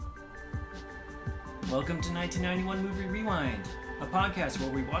Welcome to 1991 Movie Rewind, a podcast where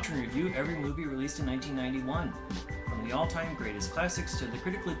we watch and review every movie released in 1991, from the all-time greatest classics to the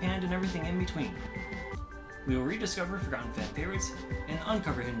critically panned and everything in between. We will rediscover forgotten fan favorites and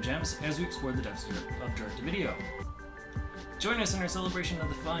uncover hidden gems as we explore the depths of direct-to-video. Join us in our celebration of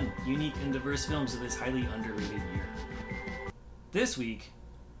the fun, unique, and diverse films of this highly underrated year. This week,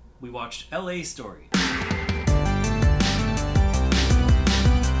 we watched LA Story.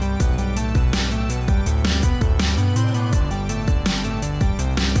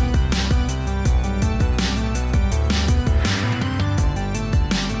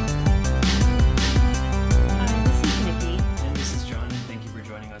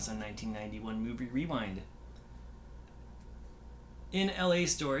 Rewind. In LA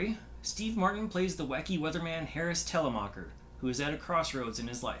Story, Steve Martin plays the wacky weatherman Harris Telemacher, who is at a crossroads in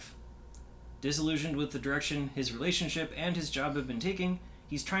his life. Disillusioned with the direction his relationship and his job have been taking,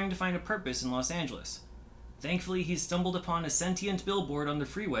 he's trying to find a purpose in Los Angeles. Thankfully, he's stumbled upon a sentient billboard on the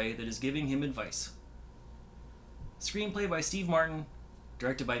freeway that is giving him advice. Screenplay by Steve Martin,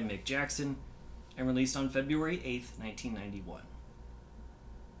 directed by Mick Jackson, and released on February 8th, 1991.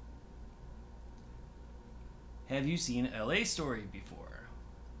 Have you seen LA Story before?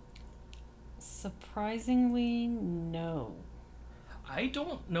 Surprisingly, no. I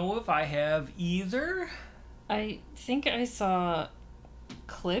don't know if I have either. I think I saw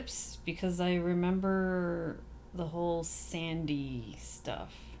clips because I remember the whole Sandy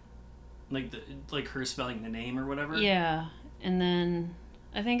stuff. Like her spelling the name or whatever? Yeah, and then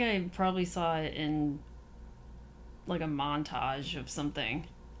I think I probably saw it in like a montage of something.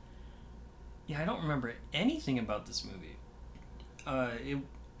 Yeah, I don't remember anything about this movie.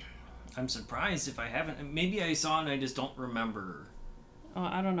 I'm surprised if I haven't. Maybe I saw it and I just don't remember. Oh,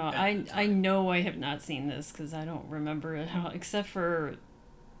 I don't know. I know I have not seen this because I don't remember it at all, except for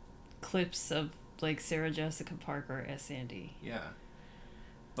clips of like Sarah Jessica Parker as Sandy. Yeah.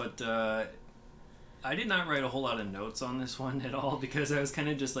 But I did not write a whole lot of notes on this one at all because I was kind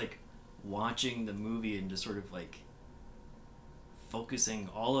of just like watching the movie and just sort of like focusing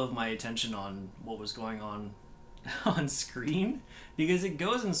all of my attention on what was going on screen because it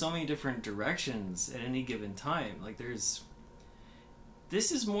goes in so many different directions at any given time. Like this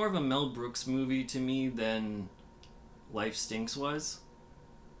is more of a Mel Brooks movie to me than Life Stinks was.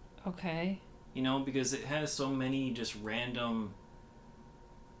 Okay. You know, because it has so many just random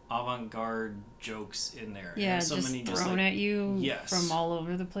avant-garde jokes in there. Yeah, so just many thrown at you yes, from all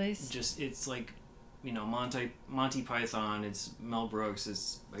over the place. Just, it's like, you know, Monty Python, it's Mel Brooks,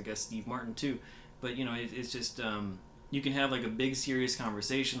 it's, I guess, Steve Martin too. But, you know, it's just, you can have like a big serious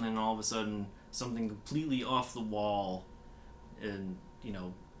conversation and all of a sudden something completely off the wall and, you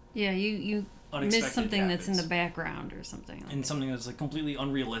know... Yeah, you miss something happens. That's in the background or something. And something that's like completely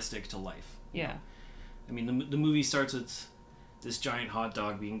unrealistic to life. Yeah. You know? I mean, the movie starts with this giant hot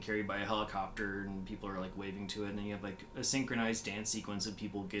dog being carried by a helicopter and people are like waving to it, and then you have like a synchronized dance sequence of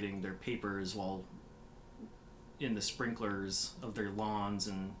people getting their papers while in the sprinklers of their lawns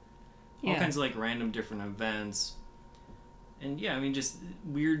and all kinds of like random different events. And yeah, I mean, just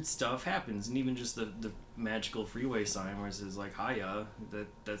weird stuff happens, and even just the magical freeway sign where it says like "Hiya,"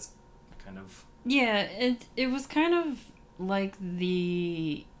 that's kind of... Yeah, it was kind of like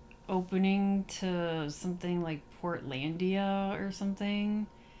the opening to something like Portlandia or something,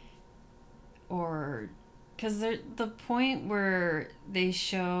 or because the point where they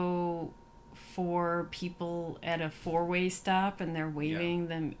show 4 people at a 4-way stop and they're waving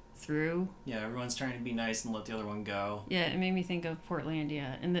them through. Yeah, everyone's trying to be nice and let the other one go. Yeah, it made me think of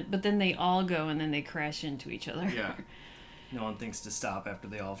Portlandia, but then they all go and then they crash into each other. Yeah, no one thinks to stop after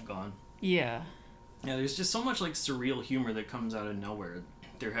they all have gone. Yeah. Yeah, there's just so much like surreal humor that comes out of nowhere.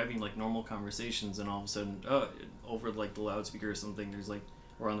 They're having like normal conversations and all of a sudden, over like the loudspeaker or something, there's like,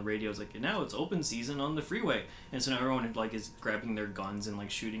 or on the radio, it's like, now it's open season on the freeway, and so now everyone like is grabbing their guns and like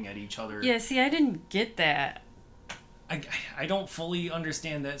shooting at each other. Yeah, see, I didn't get that. I don't fully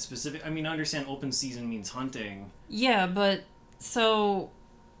understand that specific. I mean, I understand open season means hunting. Yeah, but so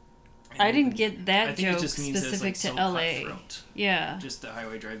I didn't get that joke specific to LA. Cutthroat. Yeah, just the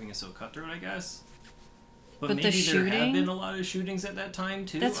highway driving is so cutthroat, I guess. But maybe the shooting, there have been a lot of shootings at that time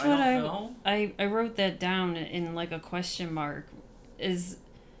too. That's I what don't know. I wrote that down in like a question mark. Is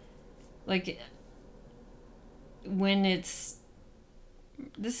like when this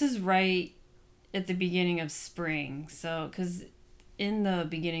is right at the beginning of spring, so because in the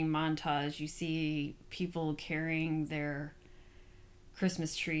beginning montage you see people carrying their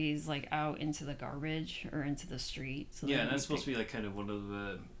Christmas trees like out into the garbage or into the street. So yeah, and that's supposed to be like kind of one of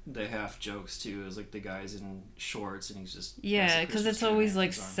the the half jokes too. Is like the guy's in shorts and he's just Yeah, because it's always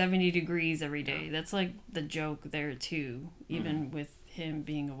like 70 degrees every day. Yeah. That's like the joke there too, even with him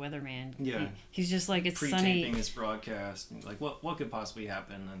being a weatherman. Yeah, he's just like, it's pre-taping sunny. Pre-taping his broadcast. And like, what could possibly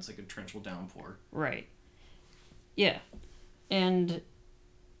happen? And it's like a torrential downpour. Right. Yeah, and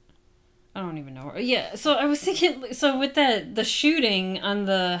I don't even know. Yeah, so I was thinking, so with the shooting on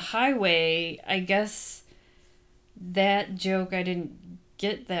the highway, I guess that joke I didn't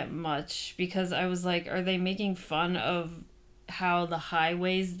get that much, because I was like, are they making fun of how the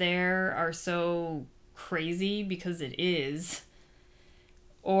highways there are so crazy? Because it is.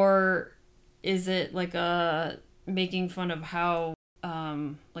 Or is it like making fun of how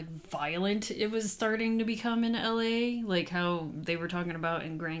like violent it was starting to become in LA, like how they were talking about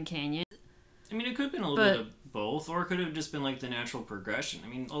in Grand Canyon? I mean, it could have been a little bit of both, or it could have just been like the natural progression. I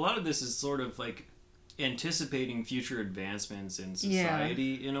mean, a lot of this is sort of like anticipating future advancements in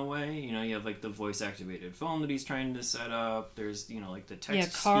society in a way. You know, you have like the voice activated phone that he's trying to set up. There's, you know, like the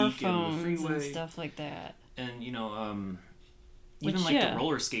text car speak phones in the freeway and stuff like that. And you know, even like the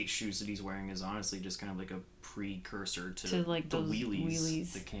roller skate shoes that he's wearing is honestly just kind of like a precursor to like the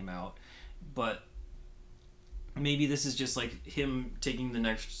wheelies that came out. But maybe this is just like him taking the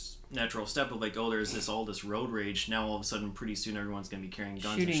next natural step of like, oh, there's this road rage. Now all of a sudden, pretty soon everyone's going to be carrying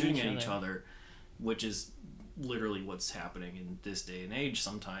guns and shooting at each other, which is literally what's happening in this day and age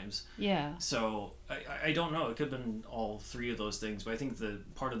sometimes. Yeah. So I don't know. It could have been all three of those things, but I think the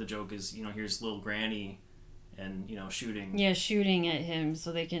part of the joke is, you know, here's little Granny and, you know, shooting. Yeah, shooting at him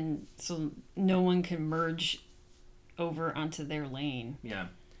so no one can merge over onto their lane. Yeah.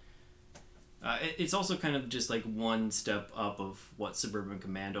 It's also kind of just like one step up of what Suburban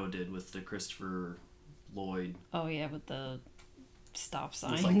Commando did with the Christopher Lloyd. Oh yeah, with the stop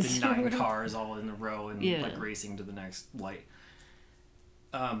signs. With like the 9 cars all in a row and like racing to the next light.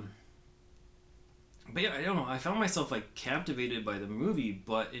 But yeah, I don't know. I found myself like captivated by the movie,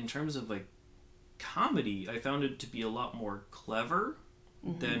 but in terms of like comedy, I found it to be a lot more clever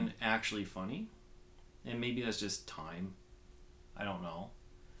than actually funny. And maybe that's just time. I don't know.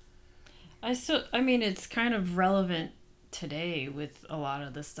 I mean, it's kind of relevant today with a lot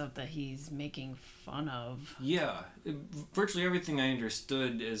of the stuff that he's making fun of. Yeah. Virtually everything I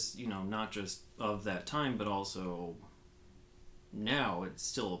understood is, you know, not just of that time, but also now it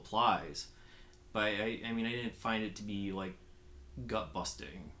still applies. But I mean, I didn't find it to be like gut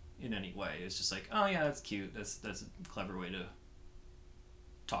busting in any way. It's just like, oh yeah, that's cute. That's a clever way to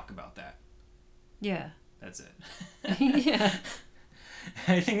talk about that. Yeah. That's it. Yeah.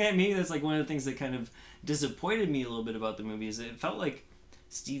 I think that maybe that's like one of the things that kind of disappointed me a little bit about the movie is it felt like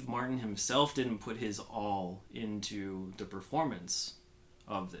Steve Martin himself didn't put his all into the performance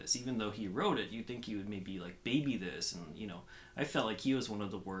of this. Even though he wrote it, you'd think he would maybe like baby this, and you know, I felt like he was one of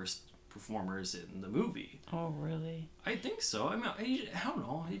the worst performers in the movie. Oh, really? I think so. I mean, I don't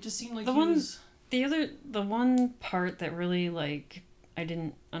know. It just seemed like the one part that really like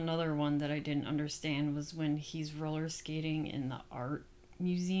another one that I didn't understand was when he's roller skating in the art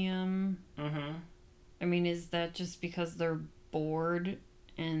museum. Mm-hmm. I mean, is that just because they're bored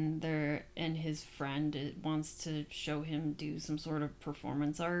and his friend wants to show him do some sort of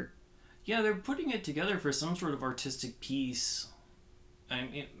performance art? Yeah, they're putting it together for some sort of artistic piece. I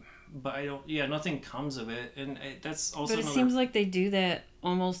mean, but I don't. Yeah, nothing comes of it, and that's also. But it seems like they do that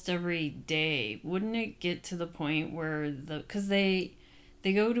almost every day. Wouldn't it get to the point where because they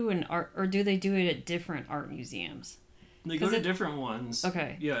go to an art, or do they do it at different art museums? They go to different ones.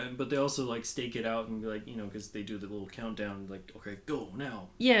 Okay. Yeah, but they also like stake it out and be like, you know, because they do the little countdown, like, okay, go now.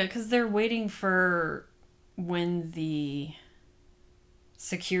 Yeah, because they're waiting for when the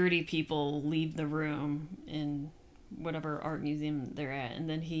security people leave the room in whatever art museum they're at, and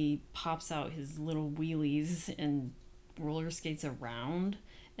then he pops out his little wheelies and roller skates around.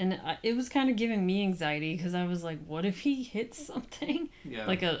 And it was kind of giving me anxiety because I was like, what if he hits something? Yeah.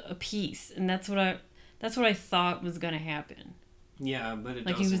 Like a piece. And that's what I thought was going to happen. Yeah, but it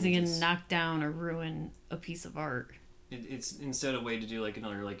like he was going to knock down or ruin a piece of art. It's instead a way to do like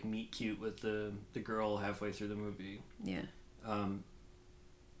another like meet cute with the girl halfway through the movie. Yeah.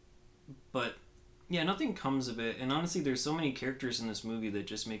 But yeah, nothing comes of it. And honestly, there's so many characters in this movie that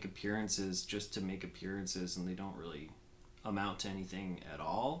just make appearances just to make appearances, and they don't really amount to anything at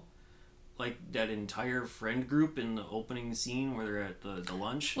all. Like that entire friend group in the opening scene where they're at the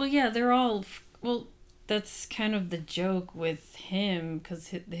lunch. Well, yeah, they're all... Well, that's kind of the joke with him, because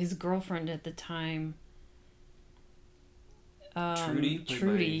his girlfriend at the time... Trudy,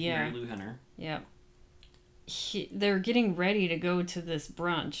 yeah. Mary Lou Henner. Yeah. they're getting ready to go to this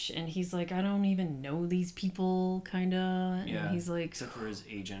brunch, and he's like, I don't even know these people, kind of. Yeah. And he's like, except for his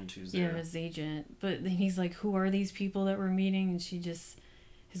agent who's yeah, there. his agent. But then he's like, who are these people that we're meeting? And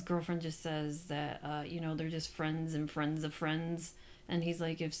his girlfriend just says that, they're just friends and friends of friends. And he's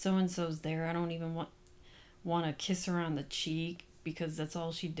like, if so and so's there, I don't even want to kiss her on the cheek, because that's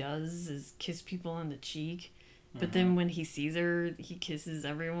all she does is kiss people on the cheek. But then when he sees her, he kisses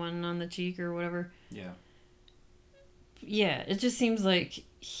everyone on the cheek or whatever. Yeah. Yeah, it just seems like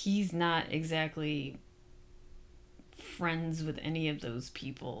he's not exactly friends with any of those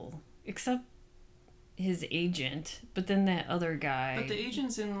people, except his agent. But then that other guy. But the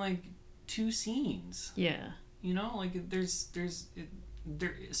agent's in like 2 scenes. Yeah. You know, like they're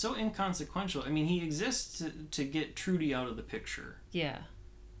so inconsequential. I mean, he exists to get Trudy out of the picture. Yeah.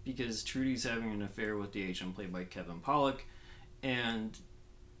 Because Trudy's having an affair with the agent played by Kevin Pollak, and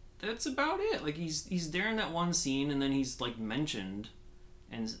that's about it. Like he's there in that one scene, and then he's like mentioned,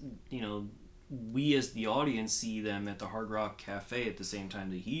 and we as the audience see them at the Hard Rock Cafe at the same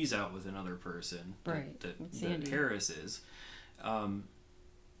time that he's out with another person, right? That Harris is.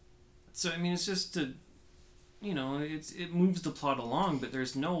 So I mean, it's just to, it moves the plot along, but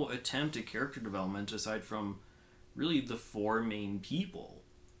there's no attempt at character development aside from really the 4 main people,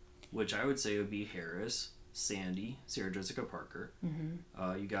 which I would say would be Harris, Sandy, Sarah Jessica Parker.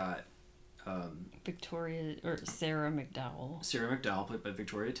 Mm-hmm. You got Sarah McDowell. Sarah McDowell, played by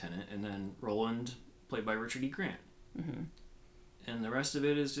Victoria Tennant, and then Roland, played by Richard E. Grant. Mm-hmm. And the rest of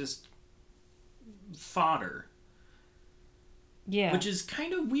it is just fodder. Yeah. Which is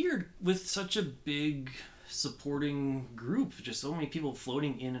kind of weird with such a big supporting group. Just so many people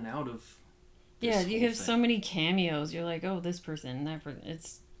floating in and out of this Yeah, you whole have thing. so many cameos. You're like, oh, this person, that person.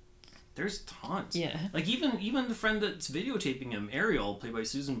 There's tons. Yeah. Like even the friend that's videotaping him, Ariel, played by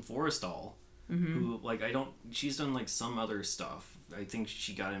Susan Forrestal, mm-hmm. who she's done like some other stuff. I think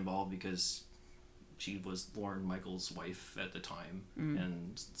she got involved because she was Lorne Michaels' wife at the time,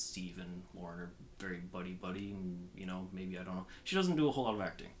 and Steve and Lorne are very buddy, and maybe, I don't know. She doesn't do a whole lot of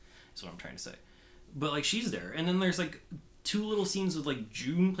acting. Is what I'm trying to say. But like she's there, and then there's like 2 little scenes with like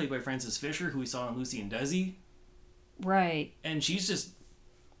June, played by Frances Fisher, who we saw in Lucy and Desi. Right. And she's just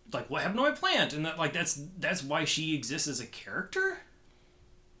like, what happened to my plant? And that's why she exists as a character?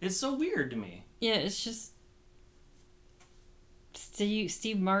 It's so weird to me. Yeah, it's just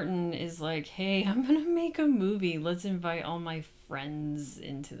Steve Martin is like, hey, I'm gonna make a movie. Let's invite all my friends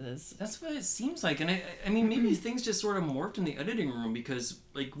into this. That's what it seems like. And I mean, maybe things just sort of morphed in the editing room, because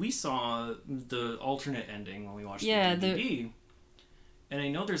like we saw the alternate ending when we watched the DVD. And I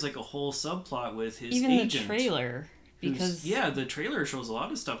know there's like a whole subplot with his even agent. the trailer. Because the trailer shows a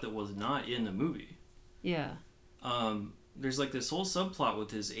lot of stuff that was not in the movie. Yeah. There's like this whole subplot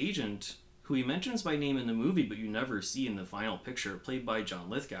with his agent, who he mentions by name in the movie, but you never see in the final picture, played by John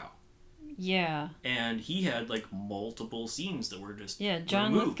Lithgow. Yeah. And he had like multiple scenes that were just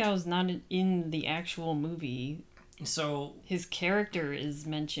John removed. Lithgow's not in the actual movie. So his character is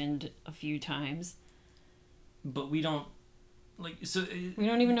mentioned a few times, but we don't we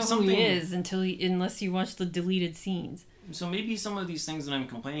don't even know who he is unless you watch the deleted scenes. So maybe some of these things that I'm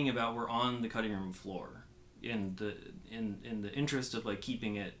complaining about were on the cutting room floor in the interest of like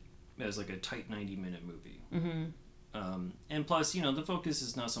keeping it as like a tight 90-minute movie. Mm-hmm. And plus, the focus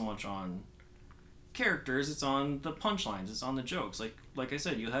is not so much on characters, it's on the punchlines, it's on the jokes. Like I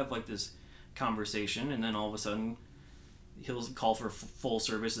said, you have like this conversation, and then all of a sudden he'll call for full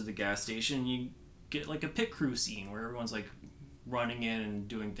service at the gas station. You get like a pit crew scene where everyone's like running in and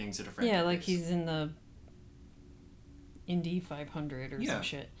doing things at a frantic like pace. he's in the Indy 500 or some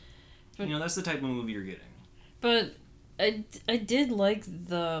shit. But, that's the type of movie you're getting. But I did like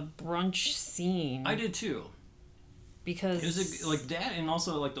the brunch scene. I did too. Because it was like that, and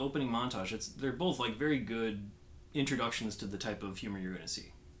also like the opening montage. They're both like very good introductions to the type of humor you're going to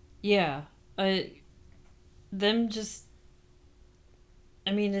see. Yeah, them just.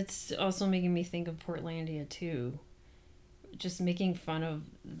 I mean, it's also making me think of Portlandia too. Just making fun of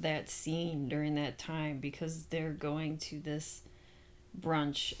that scene during that time, because they're going to this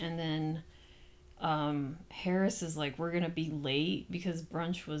brunch, and then Harris is like, we're gonna be late because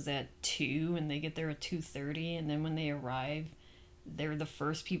brunch was at 2 and they get there at 2:30, and then when they arrive they're the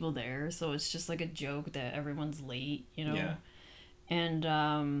first people there, so it's just like a joke that everyone's late, Yeah.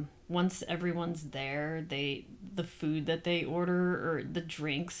 And once everyone's there, the food that they order, or the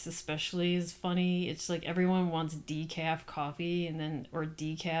drinks especially, is funny. It's like everyone wants decaf coffee or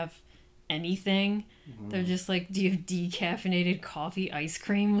decaf anything. Mm-hmm. They're just like, do you have decaffeinated coffee ice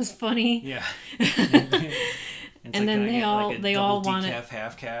cream? Was funny. Yeah. And then they all want decaf,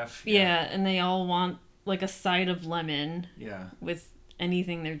 half calf. Yeah, and they all want like a side of lemon Yeah. with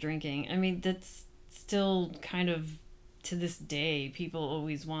anything they're drinking. I mean, that's still kind of, to this day, people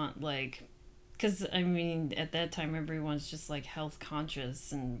always want, like, because, I mean, at that time, everyone's just, like, health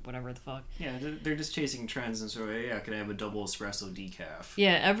conscious and whatever the fuck. Yeah, they're just chasing trends and sort of, yeah, can I have a double espresso decaf?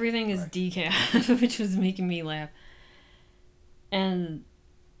 Yeah, everything is Right. decaf, which was making me laugh. And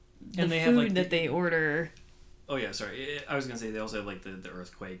the And they food have, like, that they order... Oh, yeah, sorry. I was going to say they also have, like, the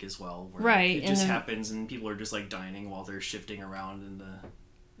earthquake as well. Where Right, It and just then- happens and people are just, like, dining while they're shifting around in the...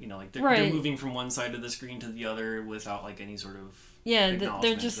 You know, like, they're Right. moving from one side of the screen to the other without, like, any sort of... Yeah, they're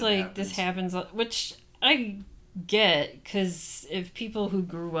acknowledgement just that like, this happens, which I get, because if people who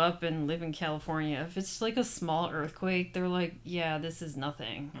grew up and live in California, if it's like a small earthquake, they're like, yeah, this is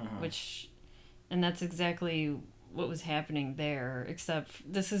nothing. Mhm. And that's exactly what was happening there,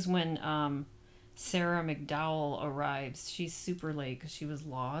 except this is when Sarah McDowell arrives. She's super late because she was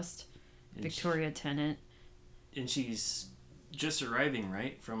lost. And Victoria Tennant. And she's just arriving,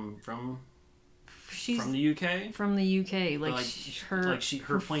 right? From She's the UK? from the UK. Like, Like, her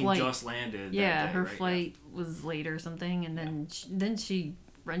her plane flight, just landed. yeah, that day, her right? flight was late or something, and then she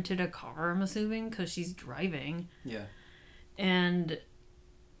rented a car, I'm assuming, because she's driving. Yeah. And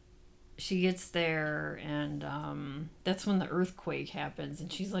she gets there, and that's when the earthquake happens, and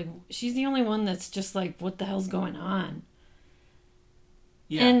she's the only one that's just like, what the hell's going on?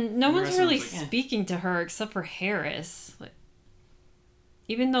 Yeah. And no the one's rest of really them's like, eh. speaking to her except for Harris. Like,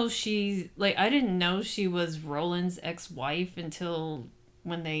 even though she's like, I didn't know she was Roland's ex-wife until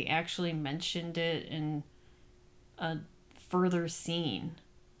when they actually mentioned it in a further scene.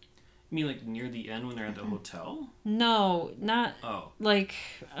 You mean like near the end when they're at the hotel? No, not Oh. like...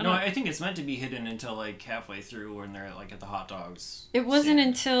 No, I think it's meant to be hidden until like halfway through when they're like at the hot dogs. It wasn't stand.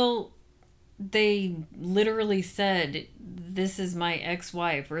 until they literally said, this is my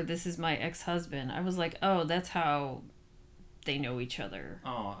ex-wife or this is my ex-husband. I was like, oh, that's how they know each other.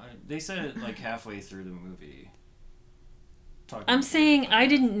 Oh, they said it like halfway through the movie. I'm saying I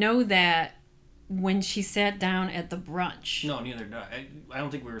didn't know that when she sat down at the brunch. No, neither did I. I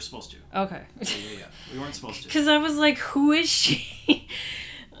don't think we were supposed to. Okay. Yeah. We weren't supposed to. Because I was like, who is she?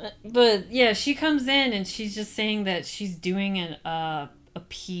 But yeah, she comes in and she's just saying that she's doing a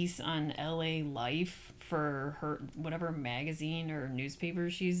piece on LA life for her whatever magazine or newspaper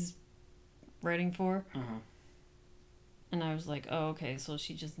she's writing for. Mm-hmm. And I was like, oh, okay, so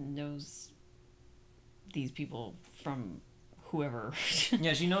she just knows these people from whoever.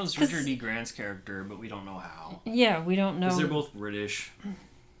 Yeah, she knows Richard D. Grant's character, but we don't know how. Yeah, we don't know. Because they're both British.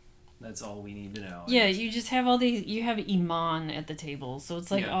 That's all we need to know. Yeah, you just have all these. You have Iman at the table, so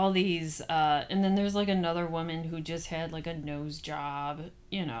it's like all these. And then there's like another woman who just had like a nose job.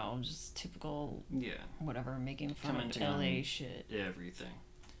 You know, just typical. Yeah. Whatever, making fun of Commenting LA on shit. Everything.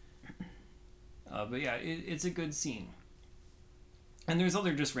 But yeah, it's a good scene. And there's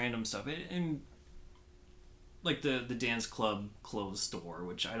other just random stuff. And like the dance club clothes store,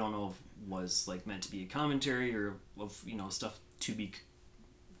 which I don't know if was like meant to be a commentary or of stuff to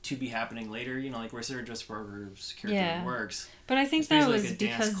be happening later. Like where Sarah Jessica Parker's character works. But I think It's that was like a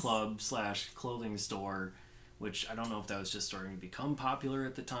because dance club / clothing store, which I don't know if that was just starting to become popular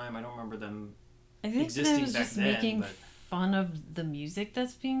at the time. I don't remember them. I think existing that was back just then, making but- fun of the music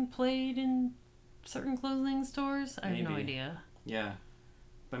that's being played in certain clothing stores. I have no Maybe. idea. Yeah.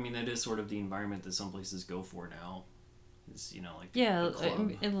 But I mean, that is sort of the environment that some places go for now. Is, like Yeah, the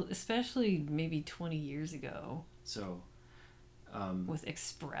club. especially maybe 20 years ago So, with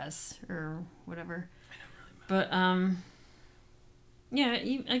Express or whatever. I never really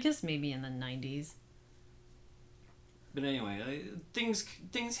But yeah, I guess maybe in the 90s. But anyway,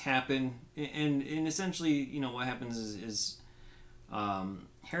 things happen, and essentially, what happens is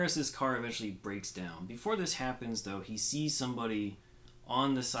Harris's car eventually breaks down. Before this happens, though, he sees somebody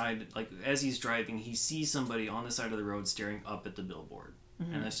on the side, like as he's driving, he sees somebody on the side of the road staring up at the billboard,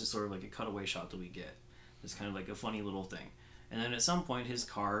 and that's just sort of like a cutaway shot that we get. It's kind of like a funny little thing, and then at some point, his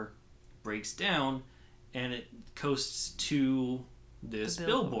car breaks down, and it coasts to this The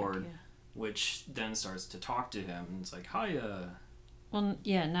billboard. yeah. Which then starts to talk to him, and it's like, hiya. Well,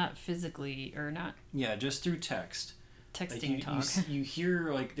 yeah, not physically or not Yeah, just through text. texting Like talk. you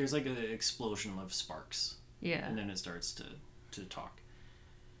hear, like, there's like an explosion of sparks. Yeah. And then it starts to talk.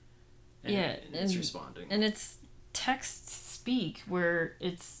 And Yeah, it's and- responding. And it's text speak where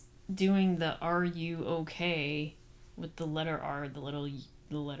it's doing the "Are you okay?" with the letter R, the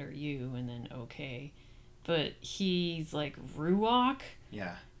letter U, and then okay. But he's like Ruach,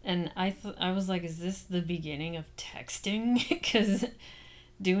 Yeah. and I was like, is this the beginning of texting? Because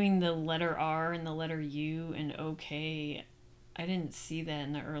doing the letter R and the letter U and okay, I didn't see that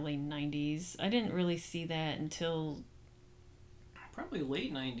in the early 90s. I didn't really see that until Probably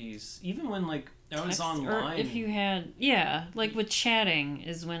late 90s. Even when, like, I was text, online. or if you had, yeah, like with chatting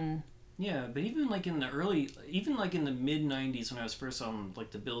is when. Yeah, but even, like, in the early... Even, like, in the mid-90s when I was first on, like,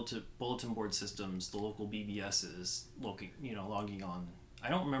 the bulletin board systems, the local BBSs, logging on, I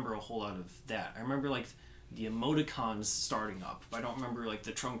don't remember a whole lot of that. I remember, like, the emoticons starting up, but I don't remember, like,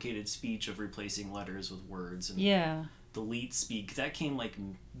 the truncated speech of replacing letters with words. And Yeah. the leet speak. That came, like,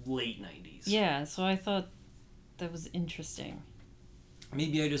 late 90s. Yeah, so I thought that was interesting.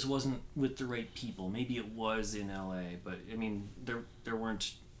 Maybe I just wasn't with the right people. Maybe it was in LA, but I mean, there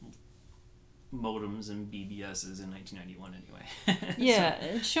weren't modems and BBSs in 1991 anyway. Yeah,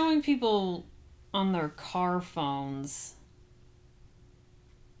 it's showing people on their car phones.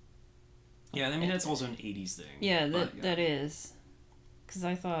 Yeah, I mean that's also an 80s thing. Yeah, that is. Because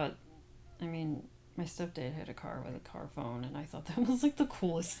I thought, I mean, my stepdad had a car with a car phone, and I thought that was like the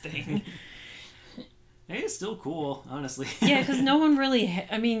coolest thing. Hey, it's still cool, honestly. Yeah, because no one really...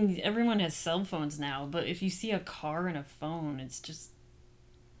 I mean, everyone has cell phones now, but if you see a car and a phone, it's just...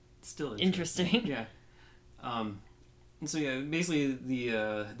 Still interesting. Yeah. And so, yeah, basically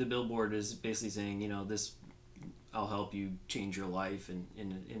the billboard is basically saying, this... I'll help you change your life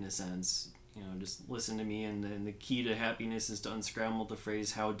in a sense. Just listen to me, and then the key to happiness is to unscramble the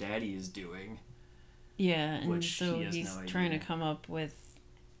phrase, how daddy is doing. Yeah, and so he's trying to come up with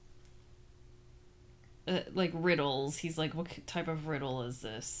like riddles. He's like, what type of riddle is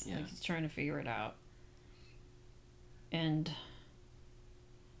this? Yeah. Like, he's trying to figure it out. And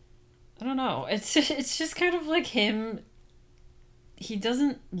I don't know. It's just kind of like him. He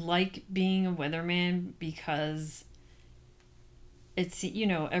doesn't like being a weatherman because it's,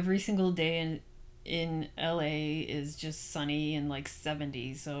 every single day in LA is just sunny and like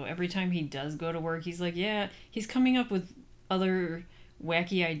 70. So every time he does go to work, he's like, yeah, he's coming up with other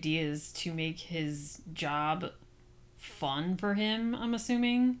wacky ideas to make his job fun for him, I'm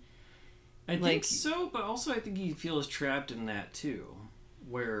assuming. I think so, but also I think he feels trapped in that too.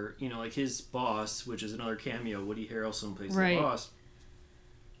 Where, like his boss, which is another cameo, Woody Harrelson plays the boss.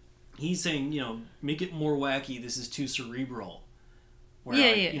 He's saying, make it more wacky, this is too cerebral. Where,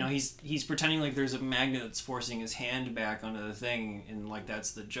 yeah. He's pretending like there's a magnet that's forcing his hand back onto the thing, and like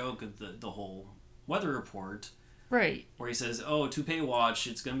that's the joke of the whole weather report. Right. Where he says, "Oh, toupee watch,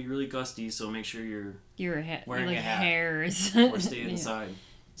 it's gonna be really gusty, so make sure you're wearing a hat hairs or stay inside." Yeah.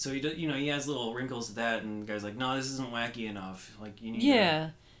 So he has little wrinkles to that, and the guy's like, "No, this isn't wacky enough. Like you need." Yeah,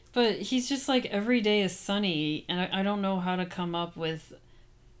 but he's just like, every day is sunny, and I don't know how to come up with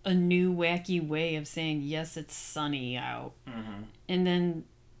a new wacky way of saying, yes, it's sunny out. Mm-hmm. And then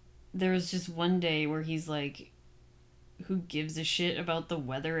there was just one day where he's like, who gives a shit about the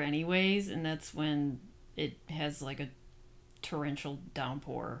weather anyways? And that's when it has like a torrential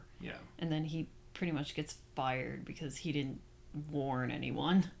downpour. Yeah. And then he pretty much gets fired because he didn't warn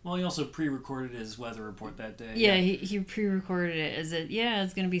anyone. Well, he also pre-recorded his weather report that day. Yeah, he pre-recorded it as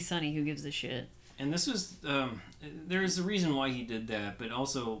it's gonna be sunny, who gives a shit? And this was, there's a reason why he did that, but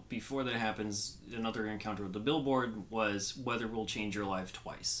also before that happens, another encounter with the billboard was weather will change your life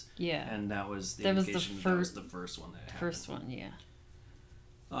twice. Yeah. And that was the indication that was the first one that happened. First one, yeah.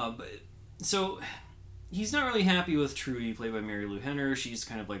 So he's not really happy with Trudy, played by Mary Lou Henner. She's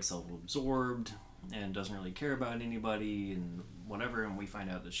kind of like self-absorbed and doesn't really care about anybody and whatever, and we find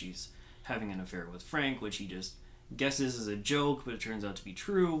out that she's having an affair with Frank, which he just guesses is a joke, but it turns out to be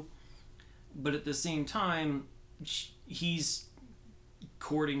true. But at the same time, he's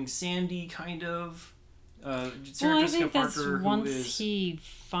courting Sandy, kind of. Sarah I Jessica think that's Parker, once he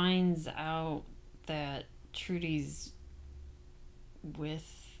finds out that Trudy's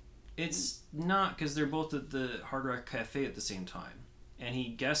with... It's not, because they're both at the Hard Rock Cafe at the same time. And he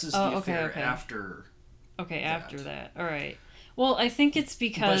guesses the affair after after that. All right. Well, I think it's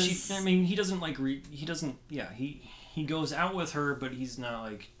because... But he doesn't, like, he doesn't... Yeah, he goes out with her, but he's not,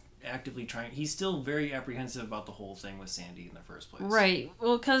 like... actively trying. He's still very apprehensive about the whole thing with Sandy in the first place. Right.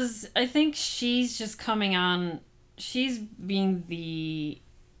 Well, because I think she's just coming on. She's being the.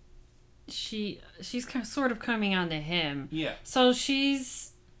 She's kind of, sort of coming on to him. Yeah. So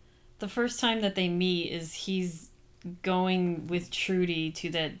she's. The first time that they meet is he's going with Trudy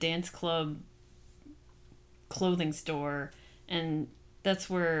to that dance club clothing store, and that's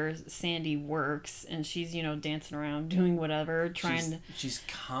where Sandy works, and she's, dancing around, doing whatever, She's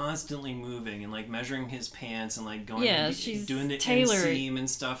constantly moving and, like, measuring his pants and, like, going... Yeah, she's doing the inseam and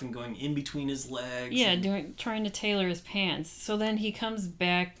stuff and going in between his legs. Yeah, trying to tailor his pants. So then he comes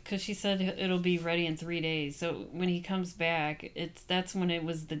back, because she said it'll be ready in 3 days. So when he comes back, that's when it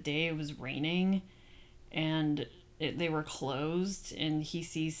was the day it was raining, and they were closed, and he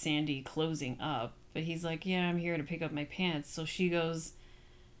sees Sandy closing up, but he's like, yeah, I'm here to pick up my pants. So she goes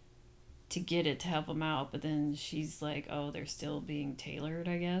to get it to help him out, but then she's like, oh, they're still being tailored,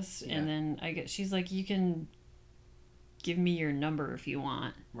 I guess. Yeah. And then she's like, you can give me your number if you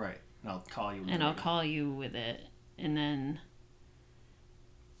want. Right. And I'll call you. And I'll call you with it. And then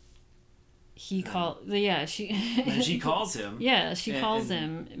he calls. Yeah, Then she calls him. Yeah, she calls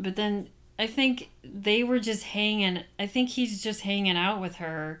him. But then I think they were just hanging. I think he's just hanging out with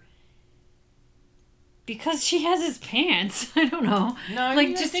her because she has his pants. I don't know. No, I like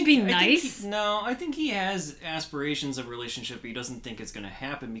mean, just to be nice. I think he has aspirations of relationship, but he doesn't think it's going to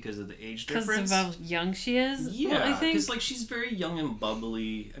happen because of the age difference. Because of how young she is. Yeah, well, I think because like she's very young and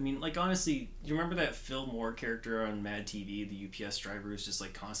bubbly. I mean, like honestly, you remember that Phil Moore character on Mad TV, the UPS driver who's just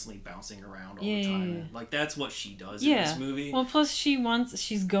like constantly bouncing around all the time. Yeah. Like that's what she does in this movie. Well, plus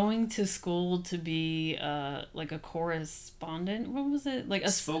she's going to school to be like a correspondent. What was it? Like a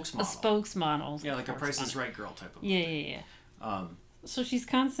spokesmodel. A spokesmodel. Yeah, like a Price is Right girl type of. Yeah. So she's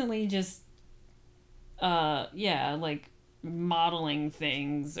constantly just, like modeling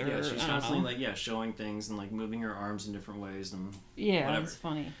things or yeah, she's constantly like showing things and like moving her arms in different ways and whatever. It's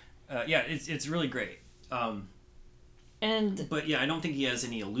funny. It's really great. But yeah, I don't think he has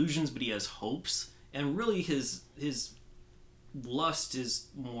any illusions, but he has hopes, and really his lust is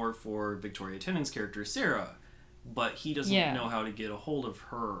more for Victoria Tennant's character Sarah, but he doesn't know how to get a hold of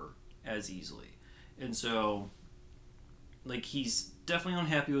her as easily. And so, like, he's definitely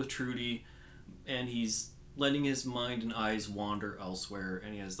unhappy with Trudy, and he's letting his mind and eyes wander elsewhere,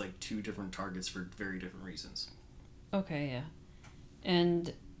 and he has, like, 2 different targets for very different reasons. Okay, yeah.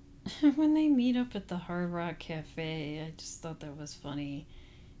 And when they meet up at the Hard Rock Cafe, I just thought that was funny,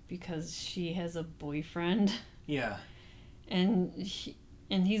 because she has a boyfriend. Yeah. And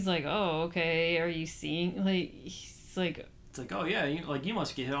he's like, oh, okay, are you seeing, like, he's like... It's like, oh yeah, you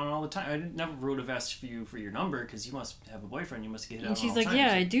must get hit on all the time. I never would have asked for you for your number because you must have a boyfriend. You must get hit on all the time. And she's like,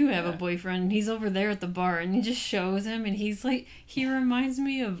 yeah, I do have a boyfriend. And he's over there at the bar, and he just shows him, and he's like, he reminds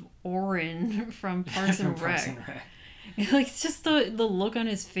me of Oren from Parks and Rec. Like, it's just the look on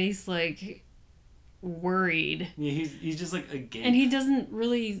his face, like, worried. Yeah, he's just like a gay. And he doesn't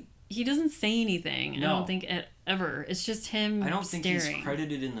say anything. No. I don't think ever. It's just him. I don't think he's staring.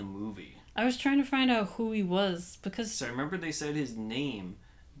 credited in the movie. I was trying to find out who he was because... So I remember they said his name,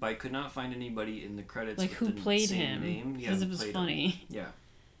 but I could not find anybody in the credits like with who the played same him name. because it was funny. Him. Yeah.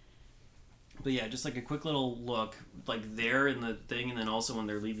 But yeah, just like a quick little look, like there in the thing, and then also when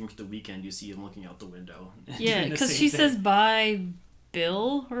they're leaving for the weekend, you see him looking out the window. Yeah, because she says bye,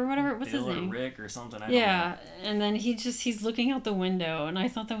 Bill or whatever. What's Bill his name? Or Rick or something. I don't know. And then he's looking out the window, and I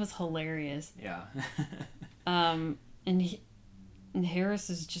thought that was hilarious. Yeah. And Harris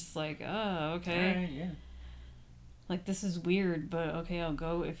is just like, oh, okay. Right, yeah. Like, this is weird, but okay, I'll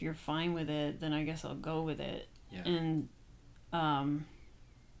go. If you're fine with it, then I guess I'll go with it. Yeah. And,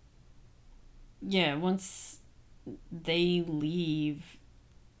 once they leave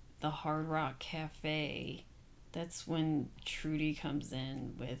the Hard Rock Cafe, that's when Trudy comes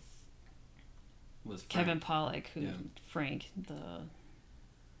in with Kevin Pollak, Frank,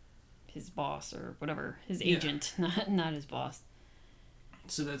 his boss or whatever, his agent, not his boss.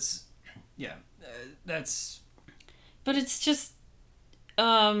 So that's. But it's just,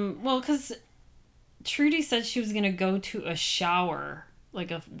 because Trudy said she was gonna go to a shower,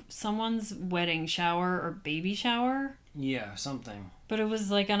 like someone's wedding shower or baby shower. Yeah, something. But it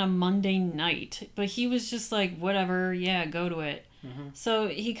was like on a Monday night. But he was just like, whatever, yeah, go to it. Mm-hmm. So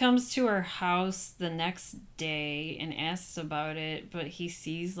he comes to her house the next day and asks about it, but he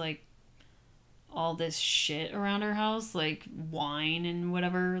sees like all this shit around her house, like wine and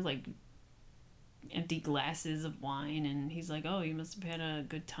whatever, like empty glasses of wine, and he's like, oh, you must have had a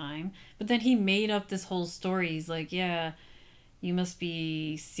good time. But then he made up this whole story. He's like, yeah, you must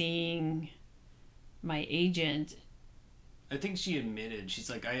be seeing my agent. I think she admitted, she's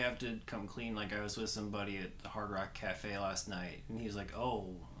like, I have to come clean, like I was with somebody at the Hard Rock Cafe last night, and he's like,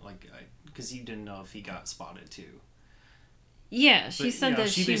 oh, like, because he didn't know if he got spotted too. Yeah, she said that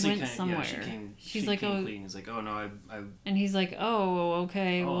she went somewhere. She's like, oh, clean. He's like, oh no, I. And he's like, oh,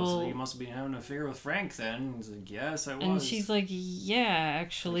 okay, oh, well. So you must be having an affair with Frank then. He's like, yes, I was. And she's like, yeah,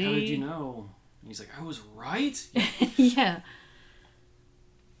 actually. Like, how did you know? And he's like, I was right. Yeah.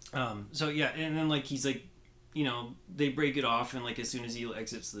 So yeah, and then like he's like, you know, they break it off, and like as soon as he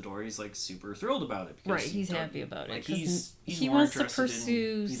exits the door, he's like super thrilled about it. Right, he's happy about it. Like he's he wants to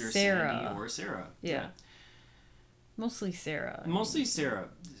pursue Sarah. Sandy or Sarah. Yeah. Mostly Sarah. Mostly Sarah.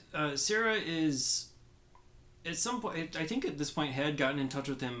 Sarah is at some point, I think at this point, had gotten in touch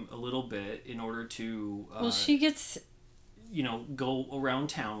with him a little bit in order to, Well, she gets. go around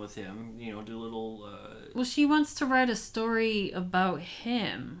town with him, do a little. Well, she wants to write a story about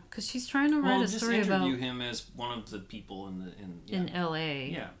him because she's trying to write a story just about interview him as one of the people in L.A.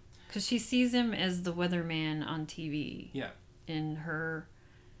 Yeah. Because she sees him as the weatherman on TV. Yeah. In her,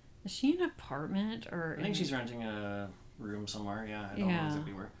 is she in an apartment or? I think she's renting a room somewhere. Yeah, I don't know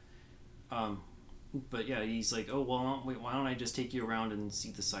exactly where. But yeah, he's like, oh well, why don't I just take you around and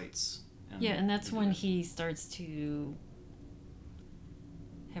see the sights? And that's when he starts to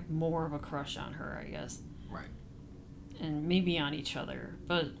have more of a crush on her, I guess. Right. And maybe on each other,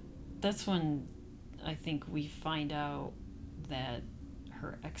 but that's when I think we find out that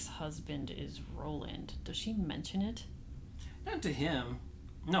her ex-husband is Roland. Does she mention it? Not to him.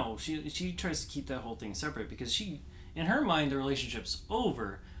 No, she tries to keep that whole thing separate because in her mind, the relationship's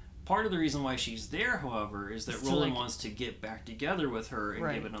over. Part of the reason why she's there, however, is that Roland wants to get back together with her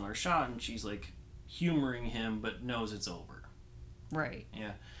and give it another shot, and she's like humoring him, but knows it's over. Right.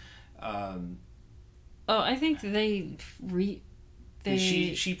 Yeah. I think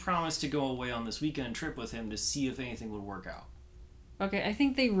She promised to go away on this weekend trip with him to see if anything would work out. Okay, I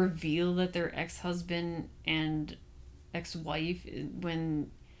think they reveal that they're ex-husband and ex-wife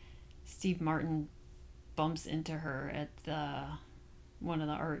when Steve Martin bumps into her at one of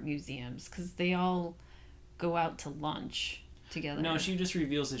the art museums because they all go out to lunch together. No, she just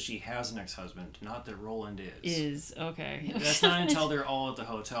reveals that she has an ex-husband, not that Roland is. Okay. That's not until they're all at the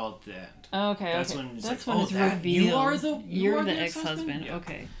hotel at the end. Okay. That's when it's that's like, when it's revealed. You're the ex-husband. Yeah.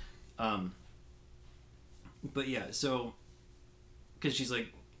 Okay. But yeah, so because she's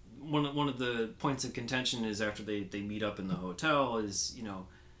like one of the points of contention is after they meet up in the hotel is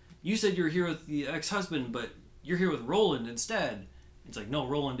you said you were here with the ex-husband, but you're here with Roland instead. It's like, no,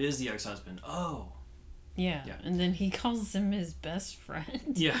 Roland is the ex-husband. Oh. Yeah. And then he calls him his best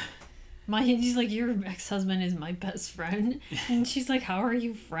friend. Yeah. He's like, your ex-husband is my best friend. And she's like, how are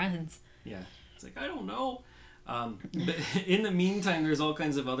you friends? Yeah. It's like, I don't know. But in the meantime, there's all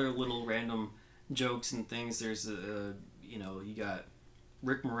kinds of other little random jokes and things. There's, you got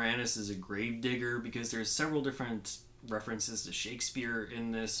Rick Moranis is a gravedigger because there's several different references to Shakespeare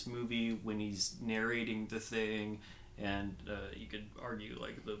in this movie when he's narrating the thing. And you could argue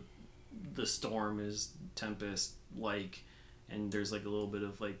like the storm is Tempest like, and there's like a little bit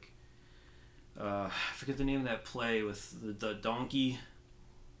of like I forget the name of that play with the donkey,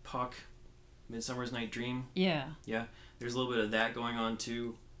 Puck, Midsummer's Night Dream. Yeah. There's a little bit of that going on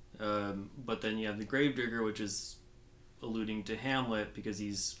too, but then you have the gravedigger, which is alluding to Hamlet because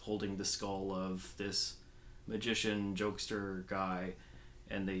he's holding the skull of this magician jokester guy,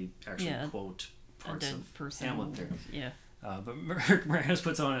 and they actually quote parts of Hamlet there. Yeah. But Rick Moranis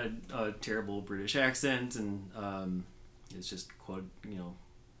puts on a terrible British accent, and it's just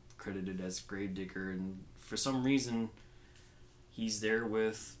credited as gravedigger, and for some reason he's there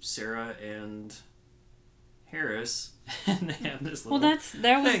with Sarah and Harris, and they have this little that's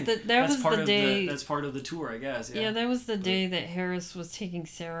part of the tour, I guess. Yeah, that was the day that Harris was taking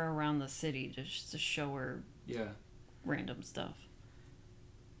Sarah around the city to show her random stuff.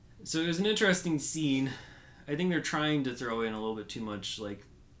 So it was an interesting scene. I think they're trying to throw in a little bit too much like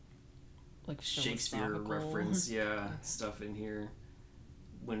Shakespeare reference, stuff in here.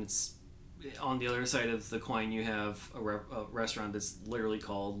 When it's on the other side of the coin, you have a restaurant that's literally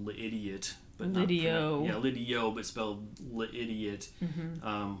called Le Idiot, but Lidio. Lidio, but spelled Le Idiot,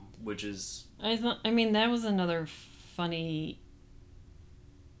 which is. I mean, that was another funny.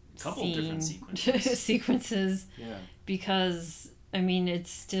 Couple different sequences. Yeah. Because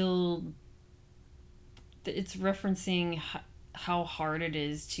it's referencing how hard it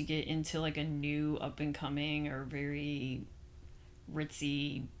is to get into like a new up and coming or very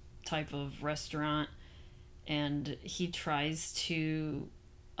ritzy type of restaurant, and he tries to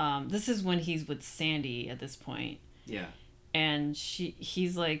this is when he's with Sandy at this point, and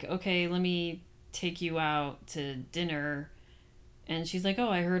he's like, okay, let me take you out to dinner, and she's like, oh,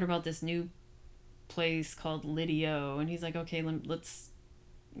 I heard about this new place called Lidio, and he's like, okay, let's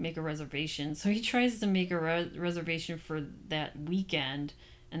make a reservation. So he tries to make a reservation for that weekend,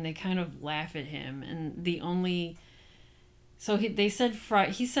 and they kind of laugh at him, and he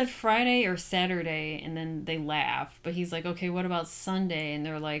said Friday or Saturday, and then they laugh, but he's like, okay, what about Sunday? And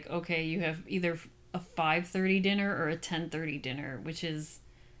they're like, okay, you have either a 5:30 dinner or a 10:30 dinner, which is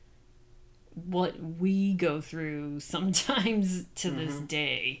what we go through sometimes to this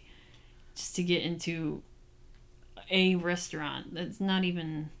day, just to get into a restaurant that's not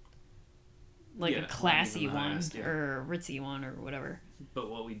even like Yeah, a classy not even the one highest, yeah. or ritzy one or whatever. But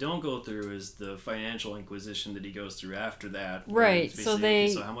what we don't go through is the financial inquisition that he goes through after that. where Right, it's so basically, they-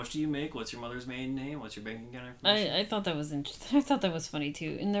 okay, so how much do you make? What's your mother's maiden name? What's your bank account information? I thought that was interesting. I thought that was funny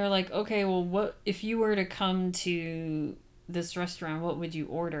too. And they're like, okay, well, what if you were to come to this restaurant? What would you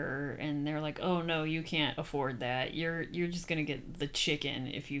order? And they're like, oh no, you can't afford that. You're just gonna get the chicken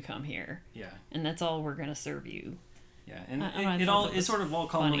if you come here, Yeah. and that's all we're gonna serve you. Yeah, and I it thought that was sort of all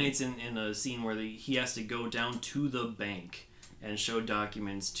funny. culminates in a scene where he has to go down to the bank and show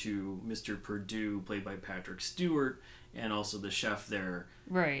documents to Mr. Perdue, played by Patrick Stewart, and also the chef there,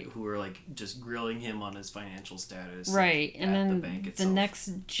 Right. who are like just grilling him on his financial status. Right, and at then the bank the itself.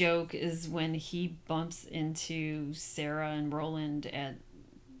 next joke is when he bumps into Sarah and Roland at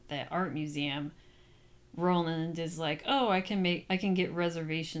that art museum. Roland is like, "Oh, I can get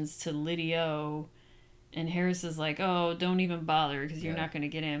reservations to Lydio," and Harris is like, "Oh, don't even bother because you're Yeah. not going to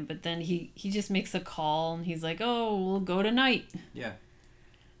get in." But then he just makes a call and he's like, "Oh, we'll go tonight." Yeah.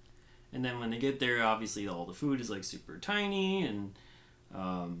 And then when they get there, obviously all the food is like super tiny, and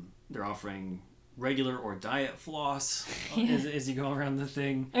they're offering regular or diet floss as you go around the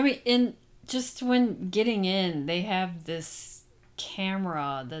thing. I mean, and just when getting in, they have this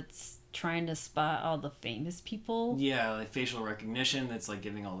camera that's trying to spot all the famous people. Yeah, like facial recognition that's like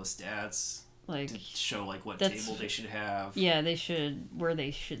giving all the stats Like, to show like what that's- table they should have. yeah, where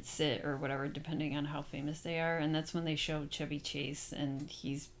they should sit or whatever, depending on how famous they are. And that's when they show Chevy Chase, and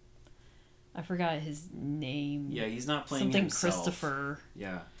I forgot his name. Yeah, he's not playing Something himself. Christopher.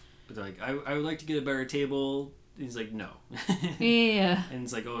 Yeah, but they're like, I would like to get a better table. He's like, no. Yeah, And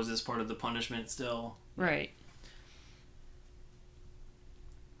it's like, oh, is this part of the punishment still? right.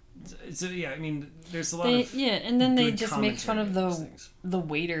 So yeah, I mean, there's a lot They, of yeah, and then they good just make fun of commentary on these things. the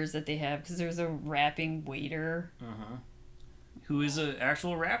waiters that they have, because there's a rapping waiter. Uh-huh. Who is an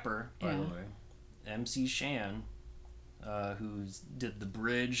actual rapper, by the Yeah. way. MC Shan, who did The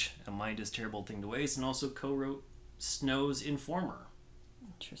Bridge, A Mind is a Terrible Thing to Waste, and also co-wrote Snow's Informer.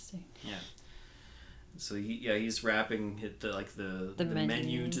 Interesting. Yeah. So he's rapping the menu,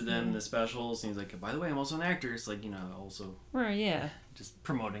 menu to them, yeah. the specials, and he's like, by the way, I'm also an actor. It's like, also Right, yeah. just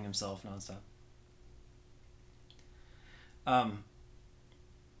promoting himself nonstop.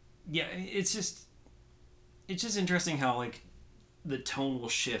 Yeah, it's just interesting how like the tone will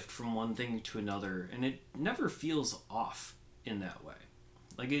shift from one thing to another, and it never feels off in that way.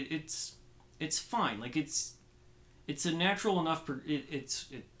 Like it's fine. Like it's a natural enough.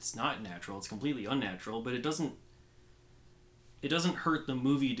 It's not natural. It's completely unnatural, but it doesn't hurt the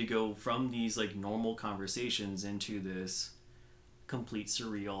movie to go from these like normal conversations into this complete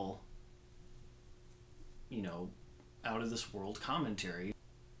surreal, out of this world commentary.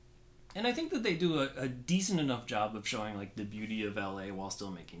 And I think that they do a decent enough job of showing like the beauty of LA while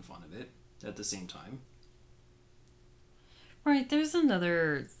still making fun of it at the same time. Right, there's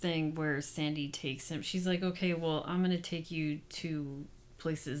another thing where Sandy takes him. She's like, okay, well, I'm going to take you to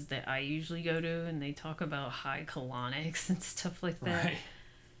places that I usually go to, and they talk about high colonics and stuff like that. Right.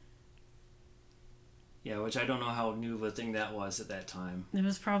 Yeah, which I don't know how new of a thing that was at that time. It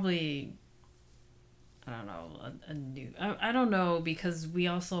was probably, I don't know, a new... I don't know, because we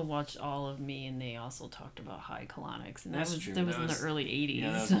also watched All of Me, and they also talked about high colonics, and That's that was, true. That was That in was- the early 80s.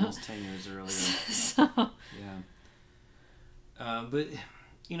 Yeah, that was almost 10 years earlier. So, Yeah. But,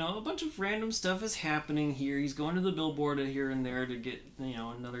 a bunch of random stuff is happening here. He's going to the billboard here and there to get,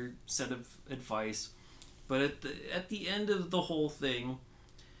 another set of advice. But at the end of the whole thing,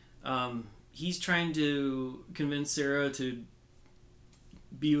 he's trying to convince Sarah to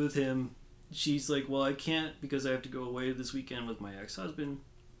be with him. She's like, well, I can't because I have to go away this weekend with my ex-husband.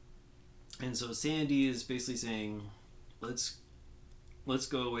 And so Sandy is basically saying, let's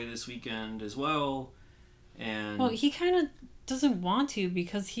go away this weekend as well. And well, he kind of doesn't want to,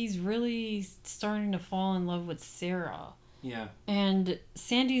 because he's really starting to fall in love with Sarah. yeah, And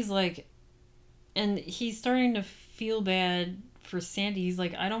Sandy's like, and he's starting to feel bad for Sandy. He's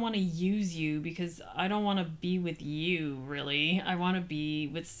like, I don't want to use you because I don't want to be with you, really. I want to be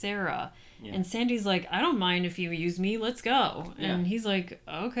with Sarah. Yeah. And Sandy's like, I don't mind if you use me. Let's go. Yeah. And he's like,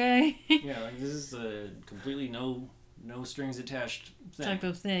 okay. yeah, like this is a completely no strings attached thing. Type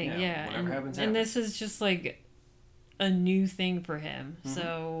of thing. Yeah. Whatever And, happens, and happens. this is just like a new thing for him. Mhm.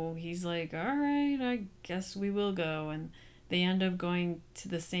 So he's like, all right, I guess we will go. And they end up going to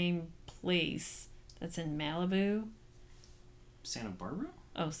the same place that's in Malibu. Santa Barbara?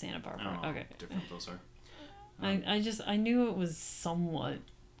 Oh, Santa I Barbara. don't know Okay. how different those are. I knew it was somewhat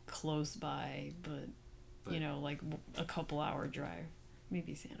close by, but But- like a couple hour drive.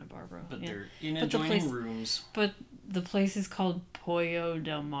 maybe Santa Barbara. But yeah. they're in But adjoining rooms. But the place is called Pollo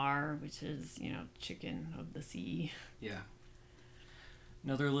del Mar, which is, chicken of the sea. Yeah.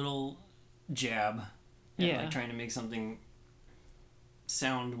 Another little jab at like trying to make something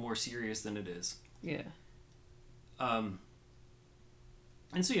sound more serious than it is. Yeah.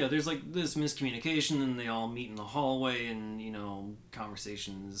 And so there's like this miscommunication, and they all meet in the hallway, and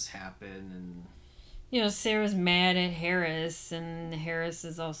conversations happen, and Sarah's mad at Harris, and Harris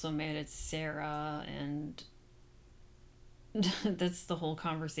is also mad at Sarah, and that's the whole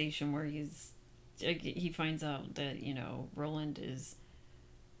conversation where he finds out that Roland is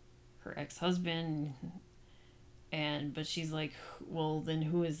her ex-husband, but she's like, well, then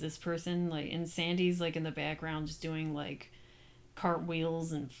who is this person? Like, and Sandy's like in the background just doing like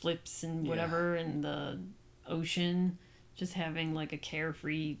cartwheels and flips and whatever in the ocean, just having like a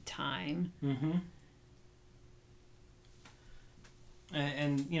carefree time. Mm-hmm.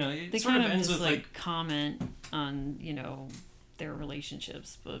 And it they sort kind of ends just with like comment on their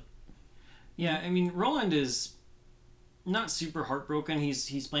relationships, but I mean, Roland is not super heartbroken.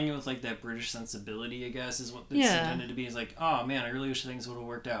 He's playing it with like that British sensibility, I guess, is what it's intended to be. He's like, oh man, I really wish things would have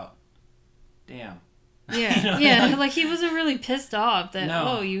worked out. Damn. Yeah, like he wasn't really pissed off that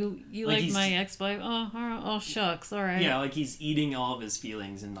you like my ex-wife. Oh shucks, all right. Yeah, like he's eating all of his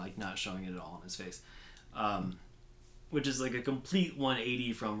feelings and like not showing it at all on his face, which is like a complete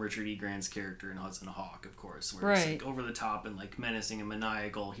 180 from Richard E. Grant's character in Hudson Hawk, of course, where he's like over the top and like menacing and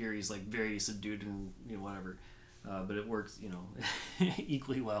maniacal. Here he's like very subdued and whatever, but it works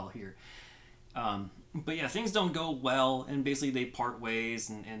equally well here. But yeah, things don't go well, and basically they part ways,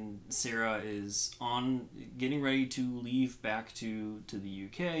 and Sarah is getting ready to leave back to the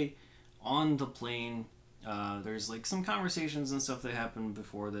UK. On the plane, there's like some conversations and stuff that happened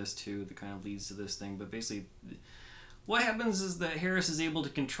before this too that kind of leads to this thing, but basically what happens is that Harris is able to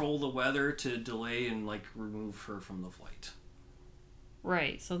control the weather to delay and like remove her from the flight.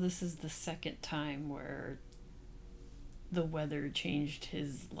 Right, so this is the second time where the weather changed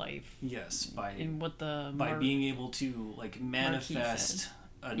his life. Yes, by being able to like manifest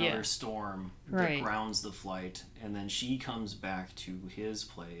another storm that grounds the flight, and then she comes back to his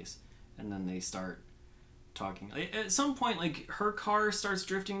place, and then they start talking. At some point, like her car starts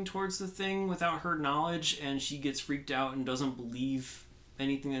drifting towards the thing without her knowledge, and she gets freaked out and doesn't believe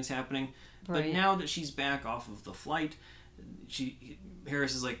anything that's happening. Right. But now that she's back off of the flight,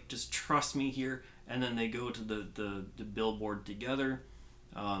 Harris is like, just trust me here. And then they go to the billboard together.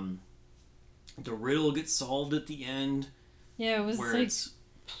 The riddle gets solved at the end. Yeah, it was like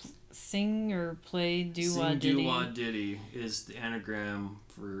sing or play doo-wah diddy. Sing doo-wah diddy is the anagram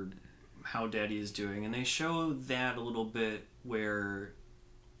for how Daddy is doing. And they show that a little bit where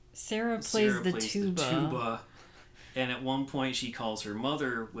Sarah plays the tuba. And at one point she calls her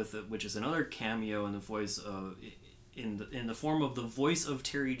mother, which is another cameo in the voice of... In the form of the voice of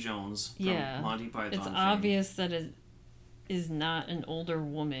Terry Jones from Monty Python. It's obvious that it is not an older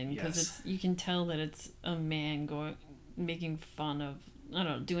woman, because you can tell that it's a man making fun of, I don't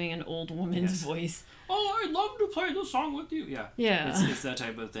know, doing an old woman's voice. Oh, I'd love to play the song with you. Yeah. It's that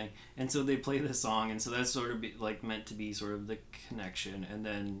type of thing. And so they play the song, and so that's sort of like meant to be sort of the connection, and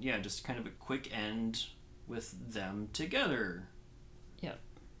then just kind of a quick end with them together. Yep.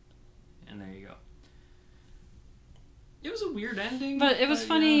 And there you go. It was a weird ending. But it was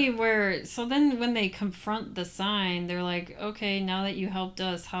funny so then when they confront the sign, they're like, okay, now that you helped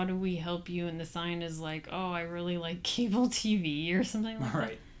us, how do we help you? And the sign is like, oh, I really like cable TV or something like that.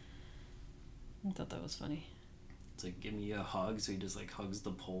 Right. I thought that was funny. It's like, give me a hug. So he just like hugs the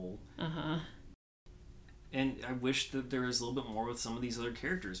pole. Uh-huh. And I wish that there was a little bit more with some of these other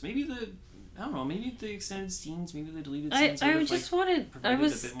characters. Maybe the extended scenes, maybe the deleted scenes. I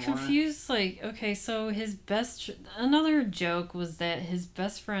was confused, like, okay, so another joke was that his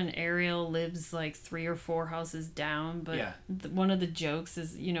best friend Ariel lives like 3 or 4 houses down, but one of the jokes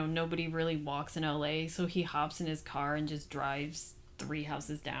is, nobody really walks in LA, so he hops in his car and just drives 3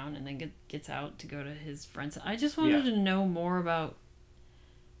 houses down and then gets out to go to his friend's. I just wanted to know more about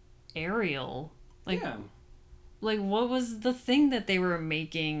Ariel. Like, what was the thing that they were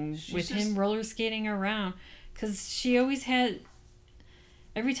making with him roller skating around? Because she always had...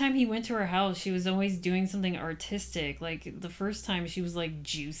 Every time he went to her house, she was always doing something artistic. Like, the first time she was, like,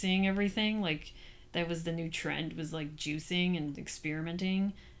 juicing everything. Like, that was the new trend, was, like, juicing and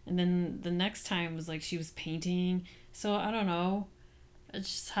experimenting. And then the next time was, like, she was painting. So, I don't know. It's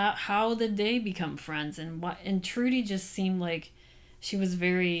just how did they become friends? And Trudy just seemed like she was a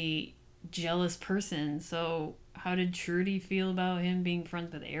very jealous person. So... How did Trudy feel about him being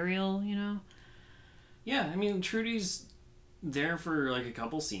friends with Ariel, Yeah, I mean, Trudy's there for like a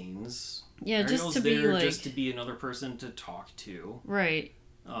couple scenes. Yeah, Ariel's just to be there like... just to be another person to talk to. Right.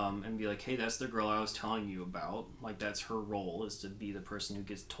 And be like, hey, that's the girl I was telling you about. Like, that's her role, is to be the person who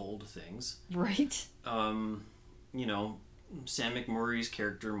gets told things. Right. You know, Sam McMurray's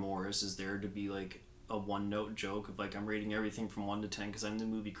character, Morris, is there to be, like, a one-note joke of, like, I'm rating everything from 1 to 10 because I'm the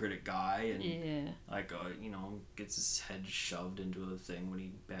movie critic guy. And, yeah. like, you know, gets his head shoved into a thing when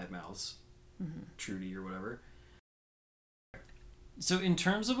he badmouths Trudy or whatever. So, in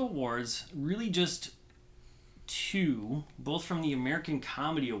terms of awards, really just... 2, both from the American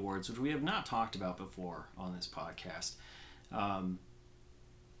Comedy Awards, which we have not talked about before on this podcast.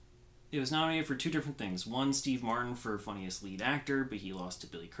 It was nominated for 2 different things. One, Steve Martin for Funniest Lead Actor, but he lost to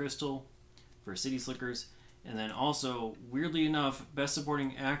Billy Crystal for City Slickers. And then also, weirdly enough, Best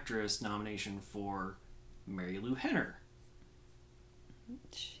Supporting Actress nomination for Mary Lou Henner.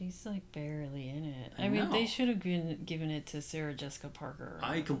 She's like barely in it. I mean, know. they should have given it to Sarah Jessica Parker.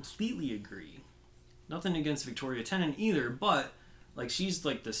 I completely agree. Nothing against Victoria Tennant either, but like she's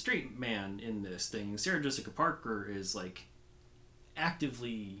like the straight man in this thing. Sarah Jessica Parker is like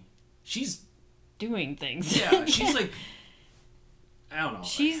actively, she's doing things. Yeah, she's like, I don't know.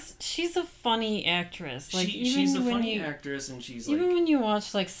 She's a funny actress. Like she's a funny actress, and she's even like, when you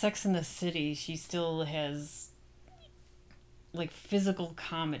watch like Sex and the City, she still has like physical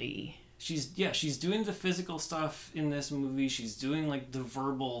comedy. She's doing the physical stuff in this movie. She's doing like the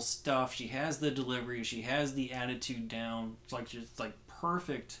verbal stuff. She has the delivery. She has the attitude down. It's like just like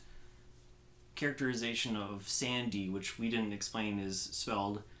perfect characterization of Sandy, which we didn't explain is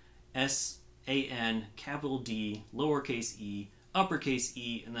spelled S-A-N capital D lowercase e uppercase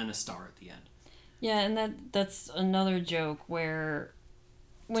e and then a star at the end. Yeah, and that's another joke where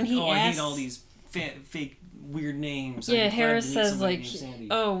when he asks, I hate all these fake weird names. Yeah, Harris says like,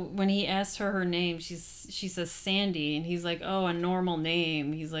 when he asked her name, she says Sandy, and he's like, oh, a normal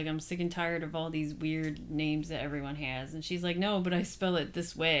name. He's like, I'm sick and tired of all these weird names that everyone has, and she's like, no, but I spell it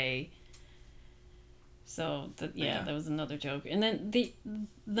this way. So that was another joke. And then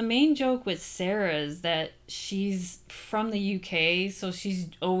the main joke with Sarah is that she's from the UK, so she's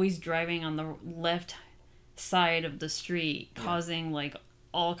always driving on the left side of the street, causing like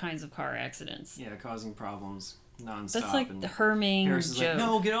all kinds of car accidents. Yeah, causing problems nonstop. That's like her main Harris joke. Is like,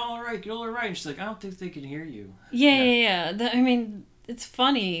 no, get all right. And she's like, I don't think they can hear you. Yeah. I mean, it's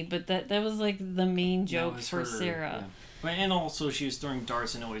funny, but that was like the main joke for Sarah. Yeah. And also, she was throwing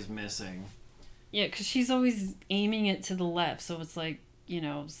darts and always missing. Yeah, because she's always aiming it to the left, so it's like, you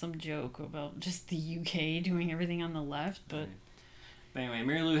know, some joke about just the UK doing everything on the left, but... Right. But anyway,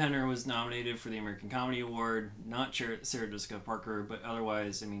 Mary Lou Henner was nominated for the American Comedy Award. Not Sarah Jessica Parker, but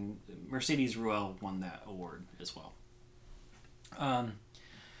otherwise, I mean, Mercedes Ruehl won that award as well.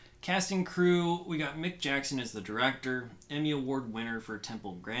 Casting crew, we got Mick Jackson as the director, Emmy Award winner for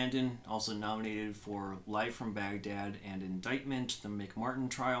Temple Grandin, also nominated for Live from Baghdad and Indictment, the Mick Martin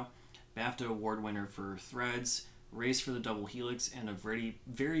trial, BAFTA Award winner for Threads, Race for the Double Helix, and a very,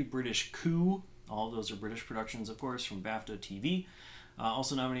 very British Coup. All of those are British productions, of course, from BAFTA TV.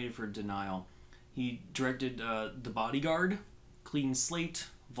 Also nominated for Denial. He directed The Bodyguard, Clean Slate,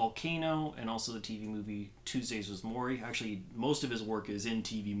 Volcano, and also the TV movie Tuesdays with Morrie. Actually, most of his work is in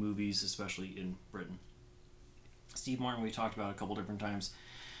TV movies, especially in Britain. Steve Martin, we talked about a couple different times.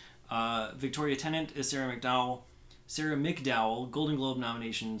 Victoria Tennant is Sarah McDowell. Sarah McDowell, Golden Globe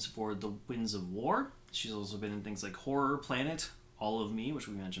nominations for The Winds of War. She's also been in things like Horror Planet, All of Me, which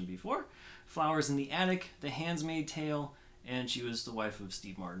we mentioned before, Flowers in the Attic, The Handmaid's Tale, and she was the wife of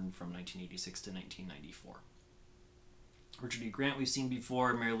Steve Martin from 1986 to 1994. Richard E. Grant we've seen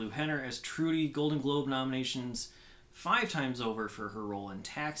before. Mary Lou Henner as Trudy, Golden Globe nominations 5 times over for her role in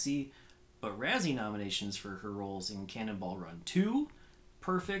Taxi, but Razzie nominations for her roles in Cannonball Run 2,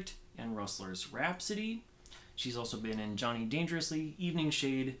 Perfect, and Rustler's Rhapsody. She's also been in Johnny Dangerously, Evening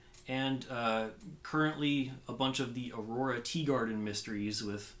Shade, and currently a bunch of the Aurora Teagarden mysteries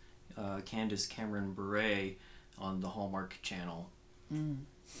with Candace Cameron Bure on the Hallmark Channel.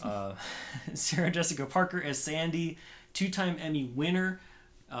 Sarah Jessica Parker as Sandy, 2-time Emmy winner,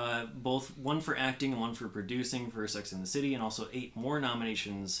 both one for acting and one for producing for Sex and the City, and also 8 more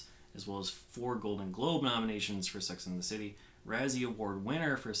nominations, as well as 4 Golden Globe nominations for Sex and the City. Razzie Award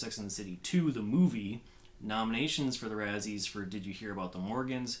winner for Sex and the City 2, the movie. Nominations for the Razzies for Did You Hear About the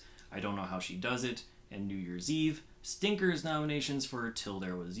Morgans, I Don't Know How She Does It, and New Year's Eve. Stinkers nominations for Till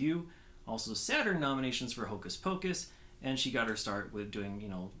There Was You. Also Saturn nominations for Hocus Pocus, and she got her start with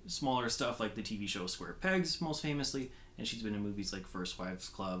doing, smaller stuff like the TV show Square Pegs, most famously, and she's been in movies like First Wives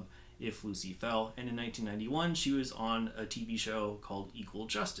Club If Lucy Fell. And in 1991, she was on a TV show called Equal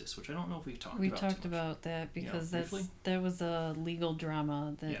Justice, which I don't know if we've talked about. We talked about that because briefly. that was a legal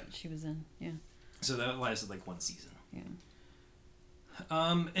drama that Yeah. she was in. Yeah. So that lasted like one season. Yeah.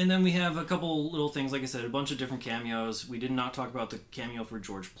 And then we have a couple little things, like I said, a bunch of different cameos. We did not talk about the cameo for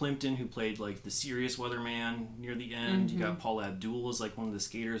George Plimpton, who played like the serious weatherman near the end. You got Paula Abdul as like one of the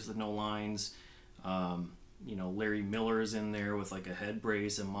skaters with no lines. Larry Miller's in there with like a head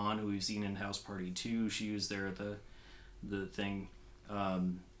brace. Iman, who we've seen in House Party 2, she was there at the thing.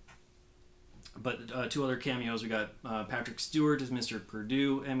 But two other cameos. We got Patrick Stewart as Mr.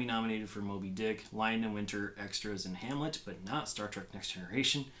 Perdue, Emmy nominated for Moby Dick, Lion and Winter extras in Hamlet, but not Star Trek Next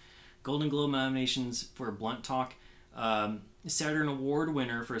Generation. Golden Globe nominations for Blunt Talk. Saturn Award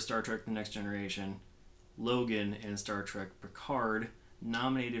winner for Star Trek The Next Generation, Logan, and Star Trek Picard,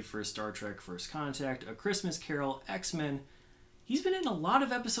 nominated for Star Trek First Contact, A Christmas Carol, X-Men. He's been in a lot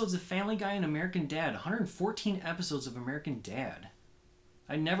of episodes of Family Guy and American Dad. 114 episodes of American Dad.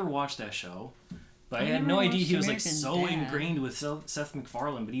 I never watched that show, but I had no idea he was like so ingrained with Seth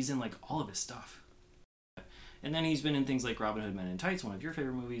MacFarlane, but he's in like all of his stuff. And then he's been in things like Robin Hood Men in Tights, one of your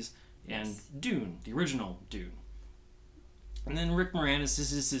favorite movies, and Dune, the original Dune. And then Rick Moranis,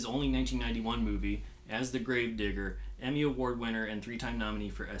 this is his only 1991 movie, as the Gravedigger, Emmy Award winner and 3-time nominee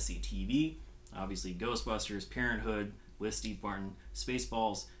for SCTV. Obviously Ghostbusters, Parenthood, with Steve Martin,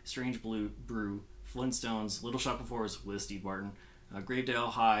 Spaceballs, Strange Brew, Flintstones, Little Shop of Horrors with Steve Martin, Gravedale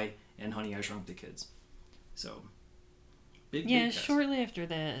High, and Honey, I Shrunk the Kids. So, big cast. Shortly after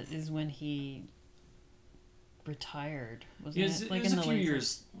that is when he retired, wasn't it? Like it was a few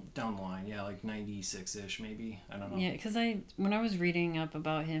years down the line, like 96-ish maybe. I don't know. Yeah, because when I was reading up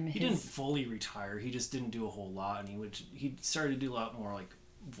about him, he didn't fully retire. He just didn't do a whole lot, and he started to do a lot more like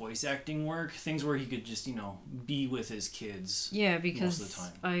voice acting work, things where he could just be with his kids. Yeah, because most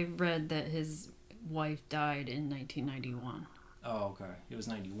of the time. I read that his wife died in 1991. Oh, okay. It was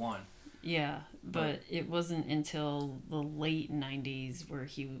 91. Yeah, but it wasn't until the late 90s where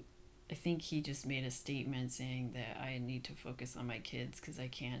I think he just made a statement saying that I need to focus on my kids because I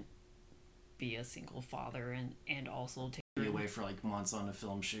can't be a single father and also be away for like months on a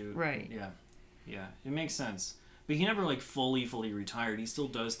film shoot. Right. Yeah. It makes sense. But he never like fully retired. He still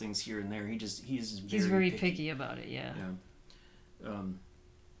does things here and there. He's very picky about it. Yeah.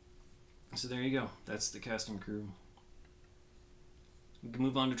 So there you go. That's the cast and crew. We can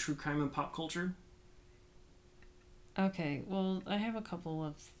move on to true crime and pop culture. Okay, well, I have a couple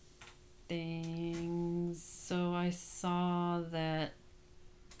of things. So I saw that,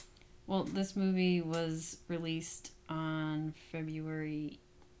 this movie was released on February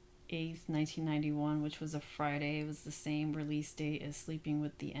 8th, 1991, which was a Friday. It was the same release date as Sleeping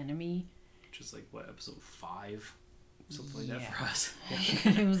with the Enemy. Which is like, episode 5? Something like that for us.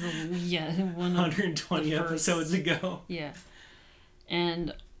 It was, 120 episodes ago. Yeah.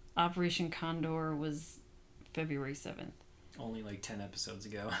 And Operation Condor was February 7th. Only like 10 episodes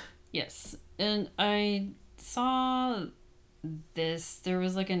ago. Yes. And I saw there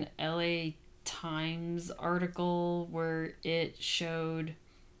was like an LA Times article where it showed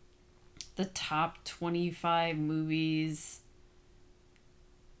the top 25 movies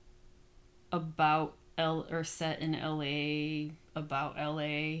about set in LA, about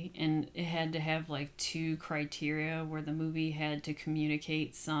LA, and it had to have like 2 criteria where the movie had to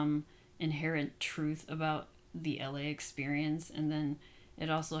communicate some inherent truth about the LA experience, and then it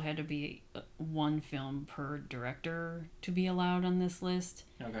also had to be 1 film per director to be allowed on this list.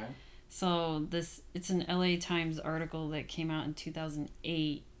 Okay. So it's an LA Times article that came out in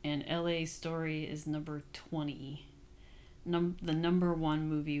 2008, and LA Story is number 20. The number 1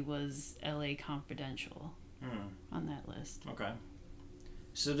 movie was LA Confidential on that list. Okay.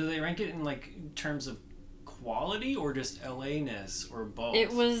 So do they rank it in like terms of quality or just LA-ness or both?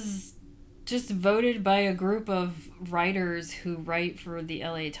 It was just voted by a group of writers who write for the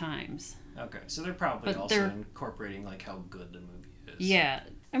LA Times. Okay, so they're probably incorporating like how good the movie is. Yeah.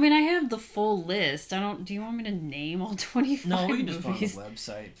 I mean, I have the full list. Do you want me to name all 25 No, we can movies? just put it on the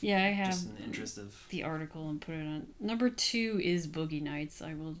website. Yeah, I have just in the interest of the article and put it on. Number 2 is Boogie Nights.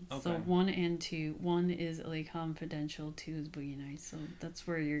 I will. Okay. So 1 and 2. 1 is LA Confidential. 2 is Boogie Nights. So that's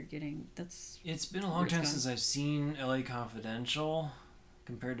where you're getting. It's been a long time since I've seen LA Confidential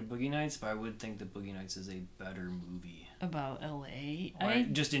compared to Boogie Nights, but I would think that Boogie Nights is a better movie. About LA.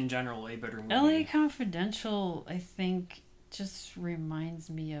 Just in general, a better movie. LA Confidential, I think, just reminds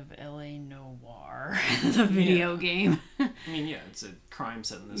me of LA Noire, the video game. I mean, yeah, it's a crime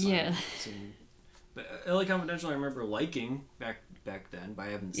set in this. Yeah. But LA Confidential, I remember liking back then, but I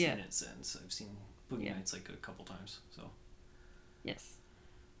haven't seen it since. I've seen Boogie Nights like a couple times. So. Yes.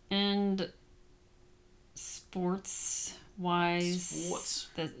 And sports wise, Sports.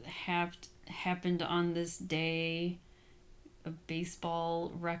 that happened on this day, a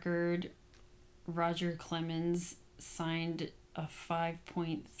baseball record. Roger Clemens signed a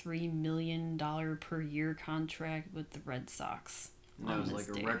 $5.3 million per year contract with the Red Sox. And that was like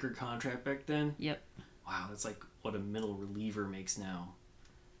a record contract back then? Yep. Wow, that's like what a middle reliever makes now.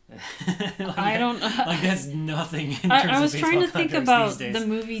 I don't. Like that's nothing. I was trying to think about the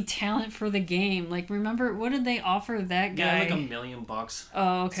movie Talent for the Game. Like, remember what did they offer that guy? Yeah, like $1 million.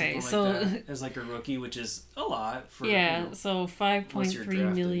 Oh, okay. So like as like a rookie, which is a lot for. So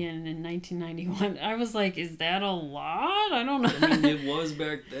 $5.3 million in 1991. I was like, is that a lot? I don't know. I mean, it was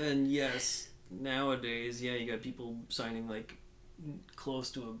back then. Yes. Nowadays, yeah, you got people signing like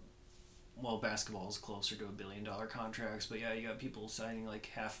close to basketball is closer to $1 billion contracts, but yeah, you got people signing like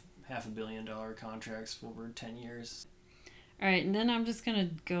half $1 billion contracts over 10 years. All right, and then I'm just gonna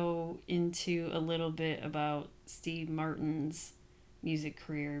go into a little bit about Steve Martin's music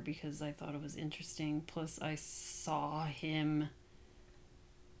career because I thought it was interesting. Plus, I saw him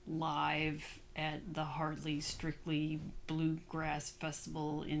live at the Hardly Strictly Bluegrass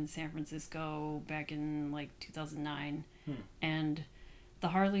Festival in San Francisco back in like 2009, and the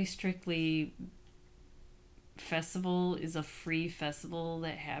Hardly Strictly Festival is a free festival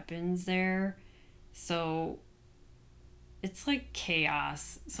that happens there. So it's like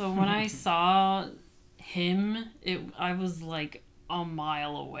chaos. So when I saw him, I was like a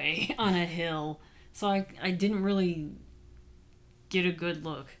mile away on a hill. So I didn't really get a good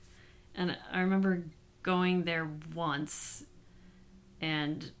look. And I remember going there once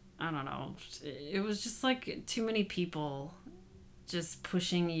and I don't know, it was just like too many people just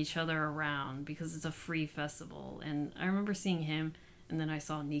pushing each other around because it's a free festival. And I remember seeing him, and then I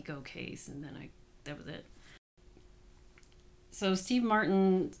saw Nico Case, and then that was it. So Steve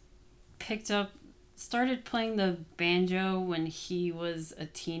Martin started playing the banjo when he was a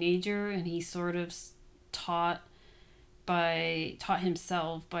teenager, and he sort of taught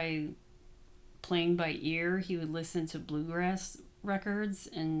himself by playing by ear. He would listen to bluegrass records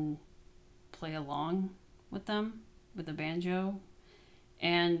and play along with them with the banjo.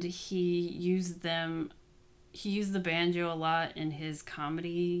 And he used the banjo a lot in his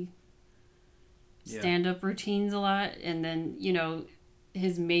comedy stand-up routines a lot. And then,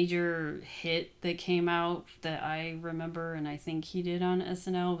 his major hit that came out that I remember and I think he did on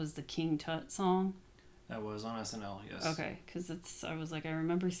SNL was the King Tut song. That was on SNL, yes. Okay, because I was like, I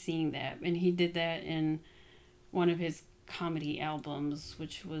remember seeing that. And he did that in one of his comedy albums,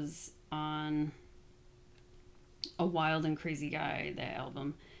 which was on A Wild and Crazy Guy, that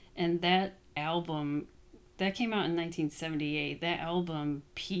album. And that album, that came out in 1978. That album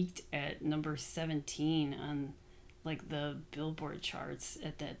peaked at number 17 on like the Billboard charts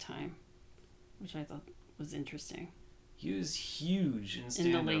at that time, which I thought was interesting. He was huge in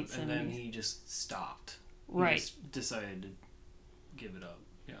stand-up, the late 70s. And then he just stopped. Right. He just decided to give it up.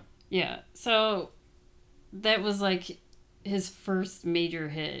 Yeah. Yeah. So that was like his first major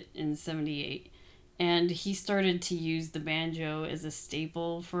hit in 78. And he started to use the banjo as a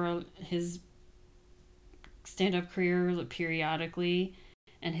staple for his stand-up career periodically.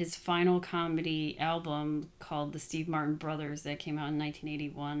 And his final comedy album called The Steve Martin Brothers that came out in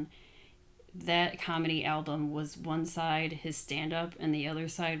 1981, that comedy album was one side his stand-up and the other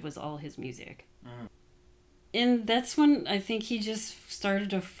side was all his music. Mm. And that's when I think he just started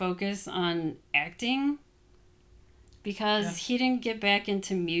to focus on acting because he didn't get back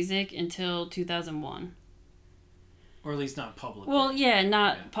into music until 2001. Or at least not publicly. Well,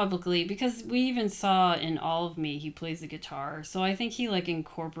 not publicly, because we even saw in All of Me, he plays the guitar. So I think he like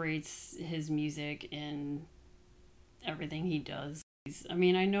incorporates his music in everything he does. I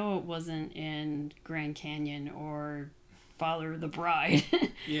mean, I know it wasn't in Grand Canyon or Father of the Bride.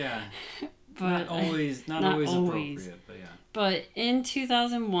 Yeah. But not always appropriate, but yeah. But in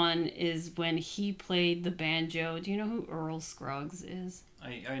 2001 is when he played the banjo. Do you know who Earl Scruggs is?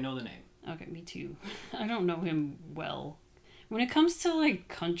 I know the name. Okay, me too. I don't know him well. When it comes to like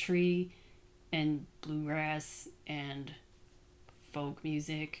country and bluegrass and folk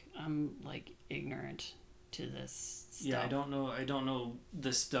music, I'm like ignorant to this stuff. Yeah, I don't know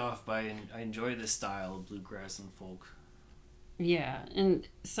this stuff, but I enjoy this style of bluegrass and folk. Yeah, and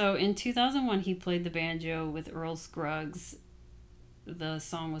so in 2001 he played the banjo with Earl Scruggs. The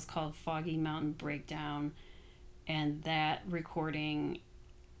song was called Foggy Mountain Breakdown, and that recording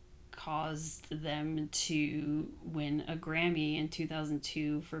caused them to win a Grammy in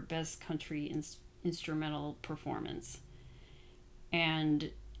 2002 for Best Country Instrumental Performance. And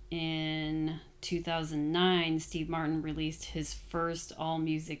in 2009, Steve Martin released his first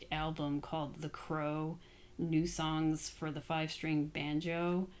all-music album called The Crow, New Songs for the Five-String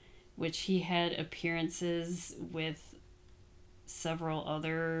Banjo, which he had appearances with several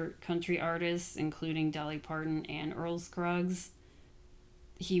other country artists, including Dolly Parton and Earl Scruggs.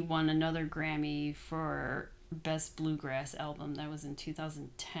 He won another Grammy for Best Bluegrass Album. That was in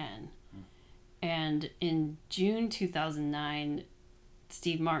 2010. And in June 2009,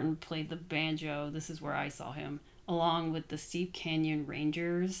 Steve Martin played the banjo. This is where I saw him, along with the Steep Canyon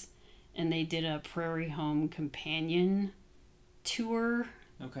Rangers, and they did a Prairie Home Companion tour.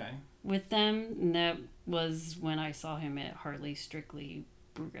 Okay. With them, and that was when I saw him at Hartley Strictly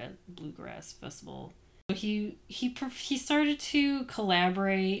Bluegrass Festival. He started to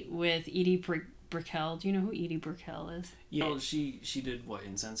collaborate with Edie Brickell. Do you know who Edie Brickell is? Yeah. Well, she did what,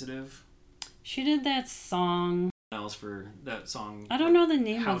 Insensitive? She did that song. Else for that song. I don't know the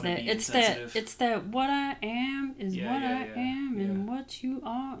name How of to that. Be It's Insensitive. that. It's that. What I am is Yeah, what yeah, I am, and yeah. what you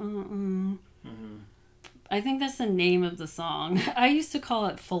are. Mm-hmm. I think that's the name of the song. I used to call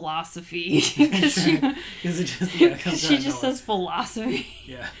it Philosophy because Because it just comes she out of just nowhere. says philosophy.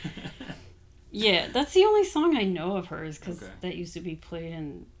 Yeah. Yeah, that's the only song I know of hers because Okay. that used to be played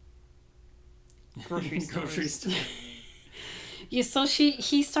in grocery stores. Grocery store. Yeah, so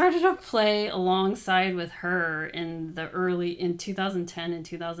he started to play alongside with her in 2010 and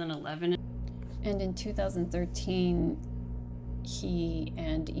 2011. And in 2013, he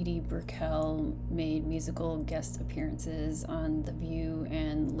and Edie Brickell made musical guest appearances on The View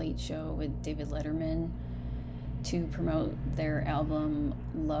and Late Show with David Letterman to promote their album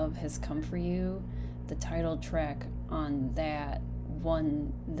Love Has Come For You. The title track on that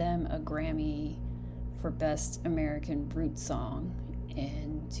won them a Grammy for Best American Roots Song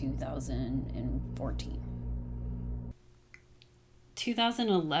in 2014.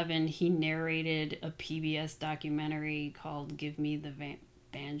 2011, he narrated a PBS documentary called Give Me the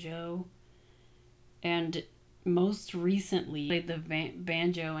Banjo. And most recently, played the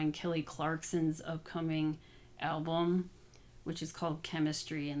banjo in Kelly Clarkson's upcoming album, which is called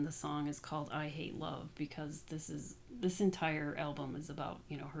Chemistry, and the song is called I Hate Love, because this entire album is about,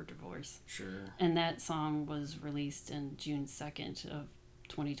 her divorce. Sure. And that song was released in June 2nd of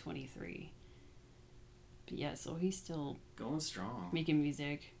 2023. But yeah, so he's still Going strong. making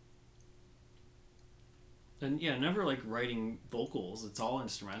music. And yeah, never like writing vocals. It's all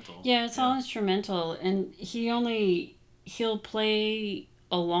instrumental. Yeah, it's all instrumental, and he'll play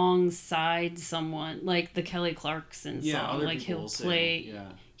alongside someone, like the Kelly Clarkson song. Other like people he'll will sing. play.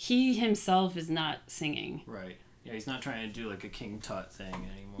 Yeah. He himself is not singing. Right. Yeah, he's not trying to do like a King Tut thing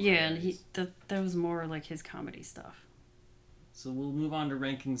anymore. Yeah, and that was more like his comedy stuff. So we'll move on to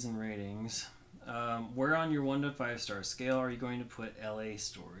rankings and ratings. Where on your 1 to 5 star scale are you going to put LA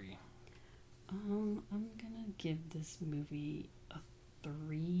Story? I'm gonna give this movie a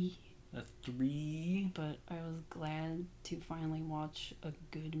 3. A 3. But I was glad to finally watch a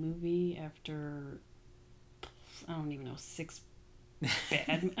good movie after, I don't even know, 6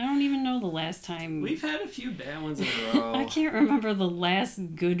 bad. I don't even know the last time. We've had a few bad ones in a row. I can't remember the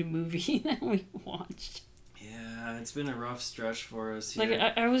last good movie that we watched. Yeah, it's been a rough stretch for us here.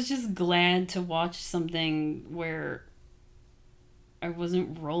 Like, I was just glad to watch something where I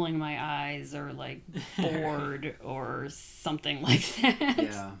wasn't rolling my eyes or, like, bored or something like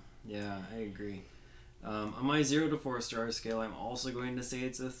that. Yeah, I agree. On my 0 to 4 star scale, I'm also going to say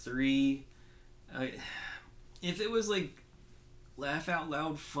it's a 3. If it was, like, laugh out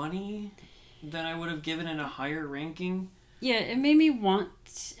loud funny, then I would have given it a higher ranking. Yeah, it made me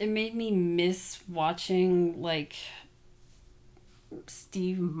miss watching, like,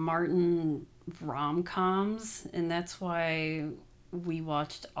 Steve Martin rom-coms, and that's why we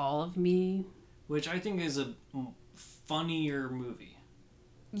watched All of Me. Which I think is a funnier movie.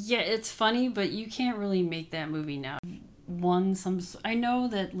 Yeah, it's funny, but you can't really make that movie now. I know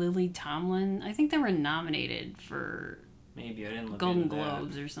that Lily Tomlin, I think they were nominated for Maybe I didn't look Golden into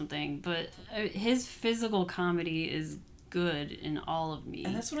Globes or something, but his physical comedy is good in All of Me.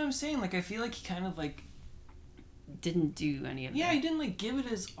 And that's what I'm saying. Like, I feel like he kind of, like... didn't do any of that. Yeah, he didn't, like, give it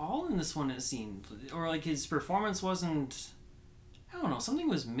his all in this one, it seemed. Or, like, his performance wasn't... I don't know, something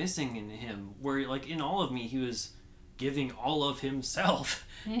was missing in him. Where, like, in All of Me, he was giving all of himself.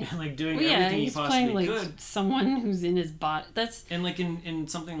 Yeah. And, like, doing everything he possibly playing, like, could. someone who's in his body. That's... And, like, in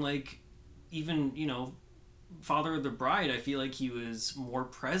something like... Even, Father of the Bride, I feel like he was more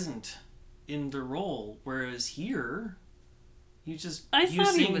present in the role. Whereas here... He thought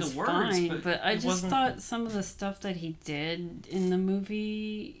he was the words, fine, but I just thought some of the stuff that he did in the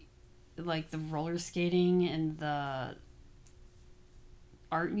movie, like the roller skating and the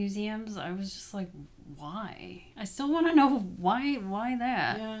art museums, I was just like, why? I still want to know why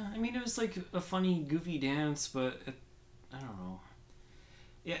that. Yeah, I mean, it was like a funny, goofy dance, but I don't know.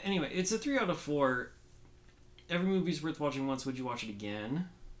 Yeah, anyway, it's a 3 out of 4. Every movie's worth watching once. Would you watch it again?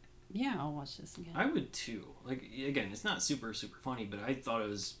 Yeah, I'll watch this again. I would too. Like, again, it's not super funny, but I thought it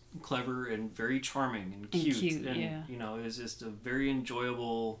was clever and very charming and cute. And yeah. you know, it was just a very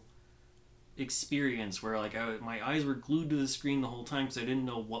enjoyable experience where, like, my eyes were glued to the screen the whole time because I didn't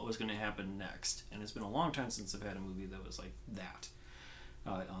know what was going to happen next. And it's been a long time since I've had a movie that was like that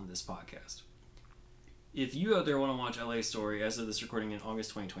on this podcast. If you out there want to watch LA Story, as of this recording in August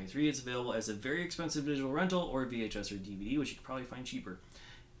 2023, it's available as a very expensive digital rental or VHS or DVD, which you can probably find cheaper.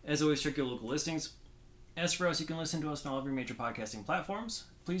 As always, check your local listings. As for us, you can listen to us on all every major podcasting platforms.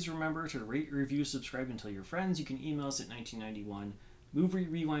 Please remember to rate, review, subscribe, and tell your friends. You can email us at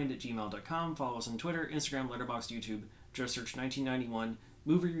 1991movierewind@gmail.com. Follow us on Twitter, Instagram, Letterboxd, YouTube. Just search 1991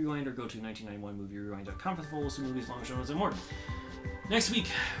 Movie Rewind or go to 1991movierewind.com for the full list of movies, long shows, and more. Next week,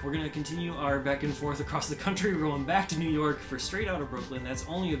 we're going to continue our back and forth across the country. We're going back to New York for Straight Outta Brooklyn. That's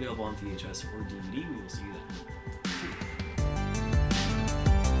only available on VHS or DVD. We will see you then.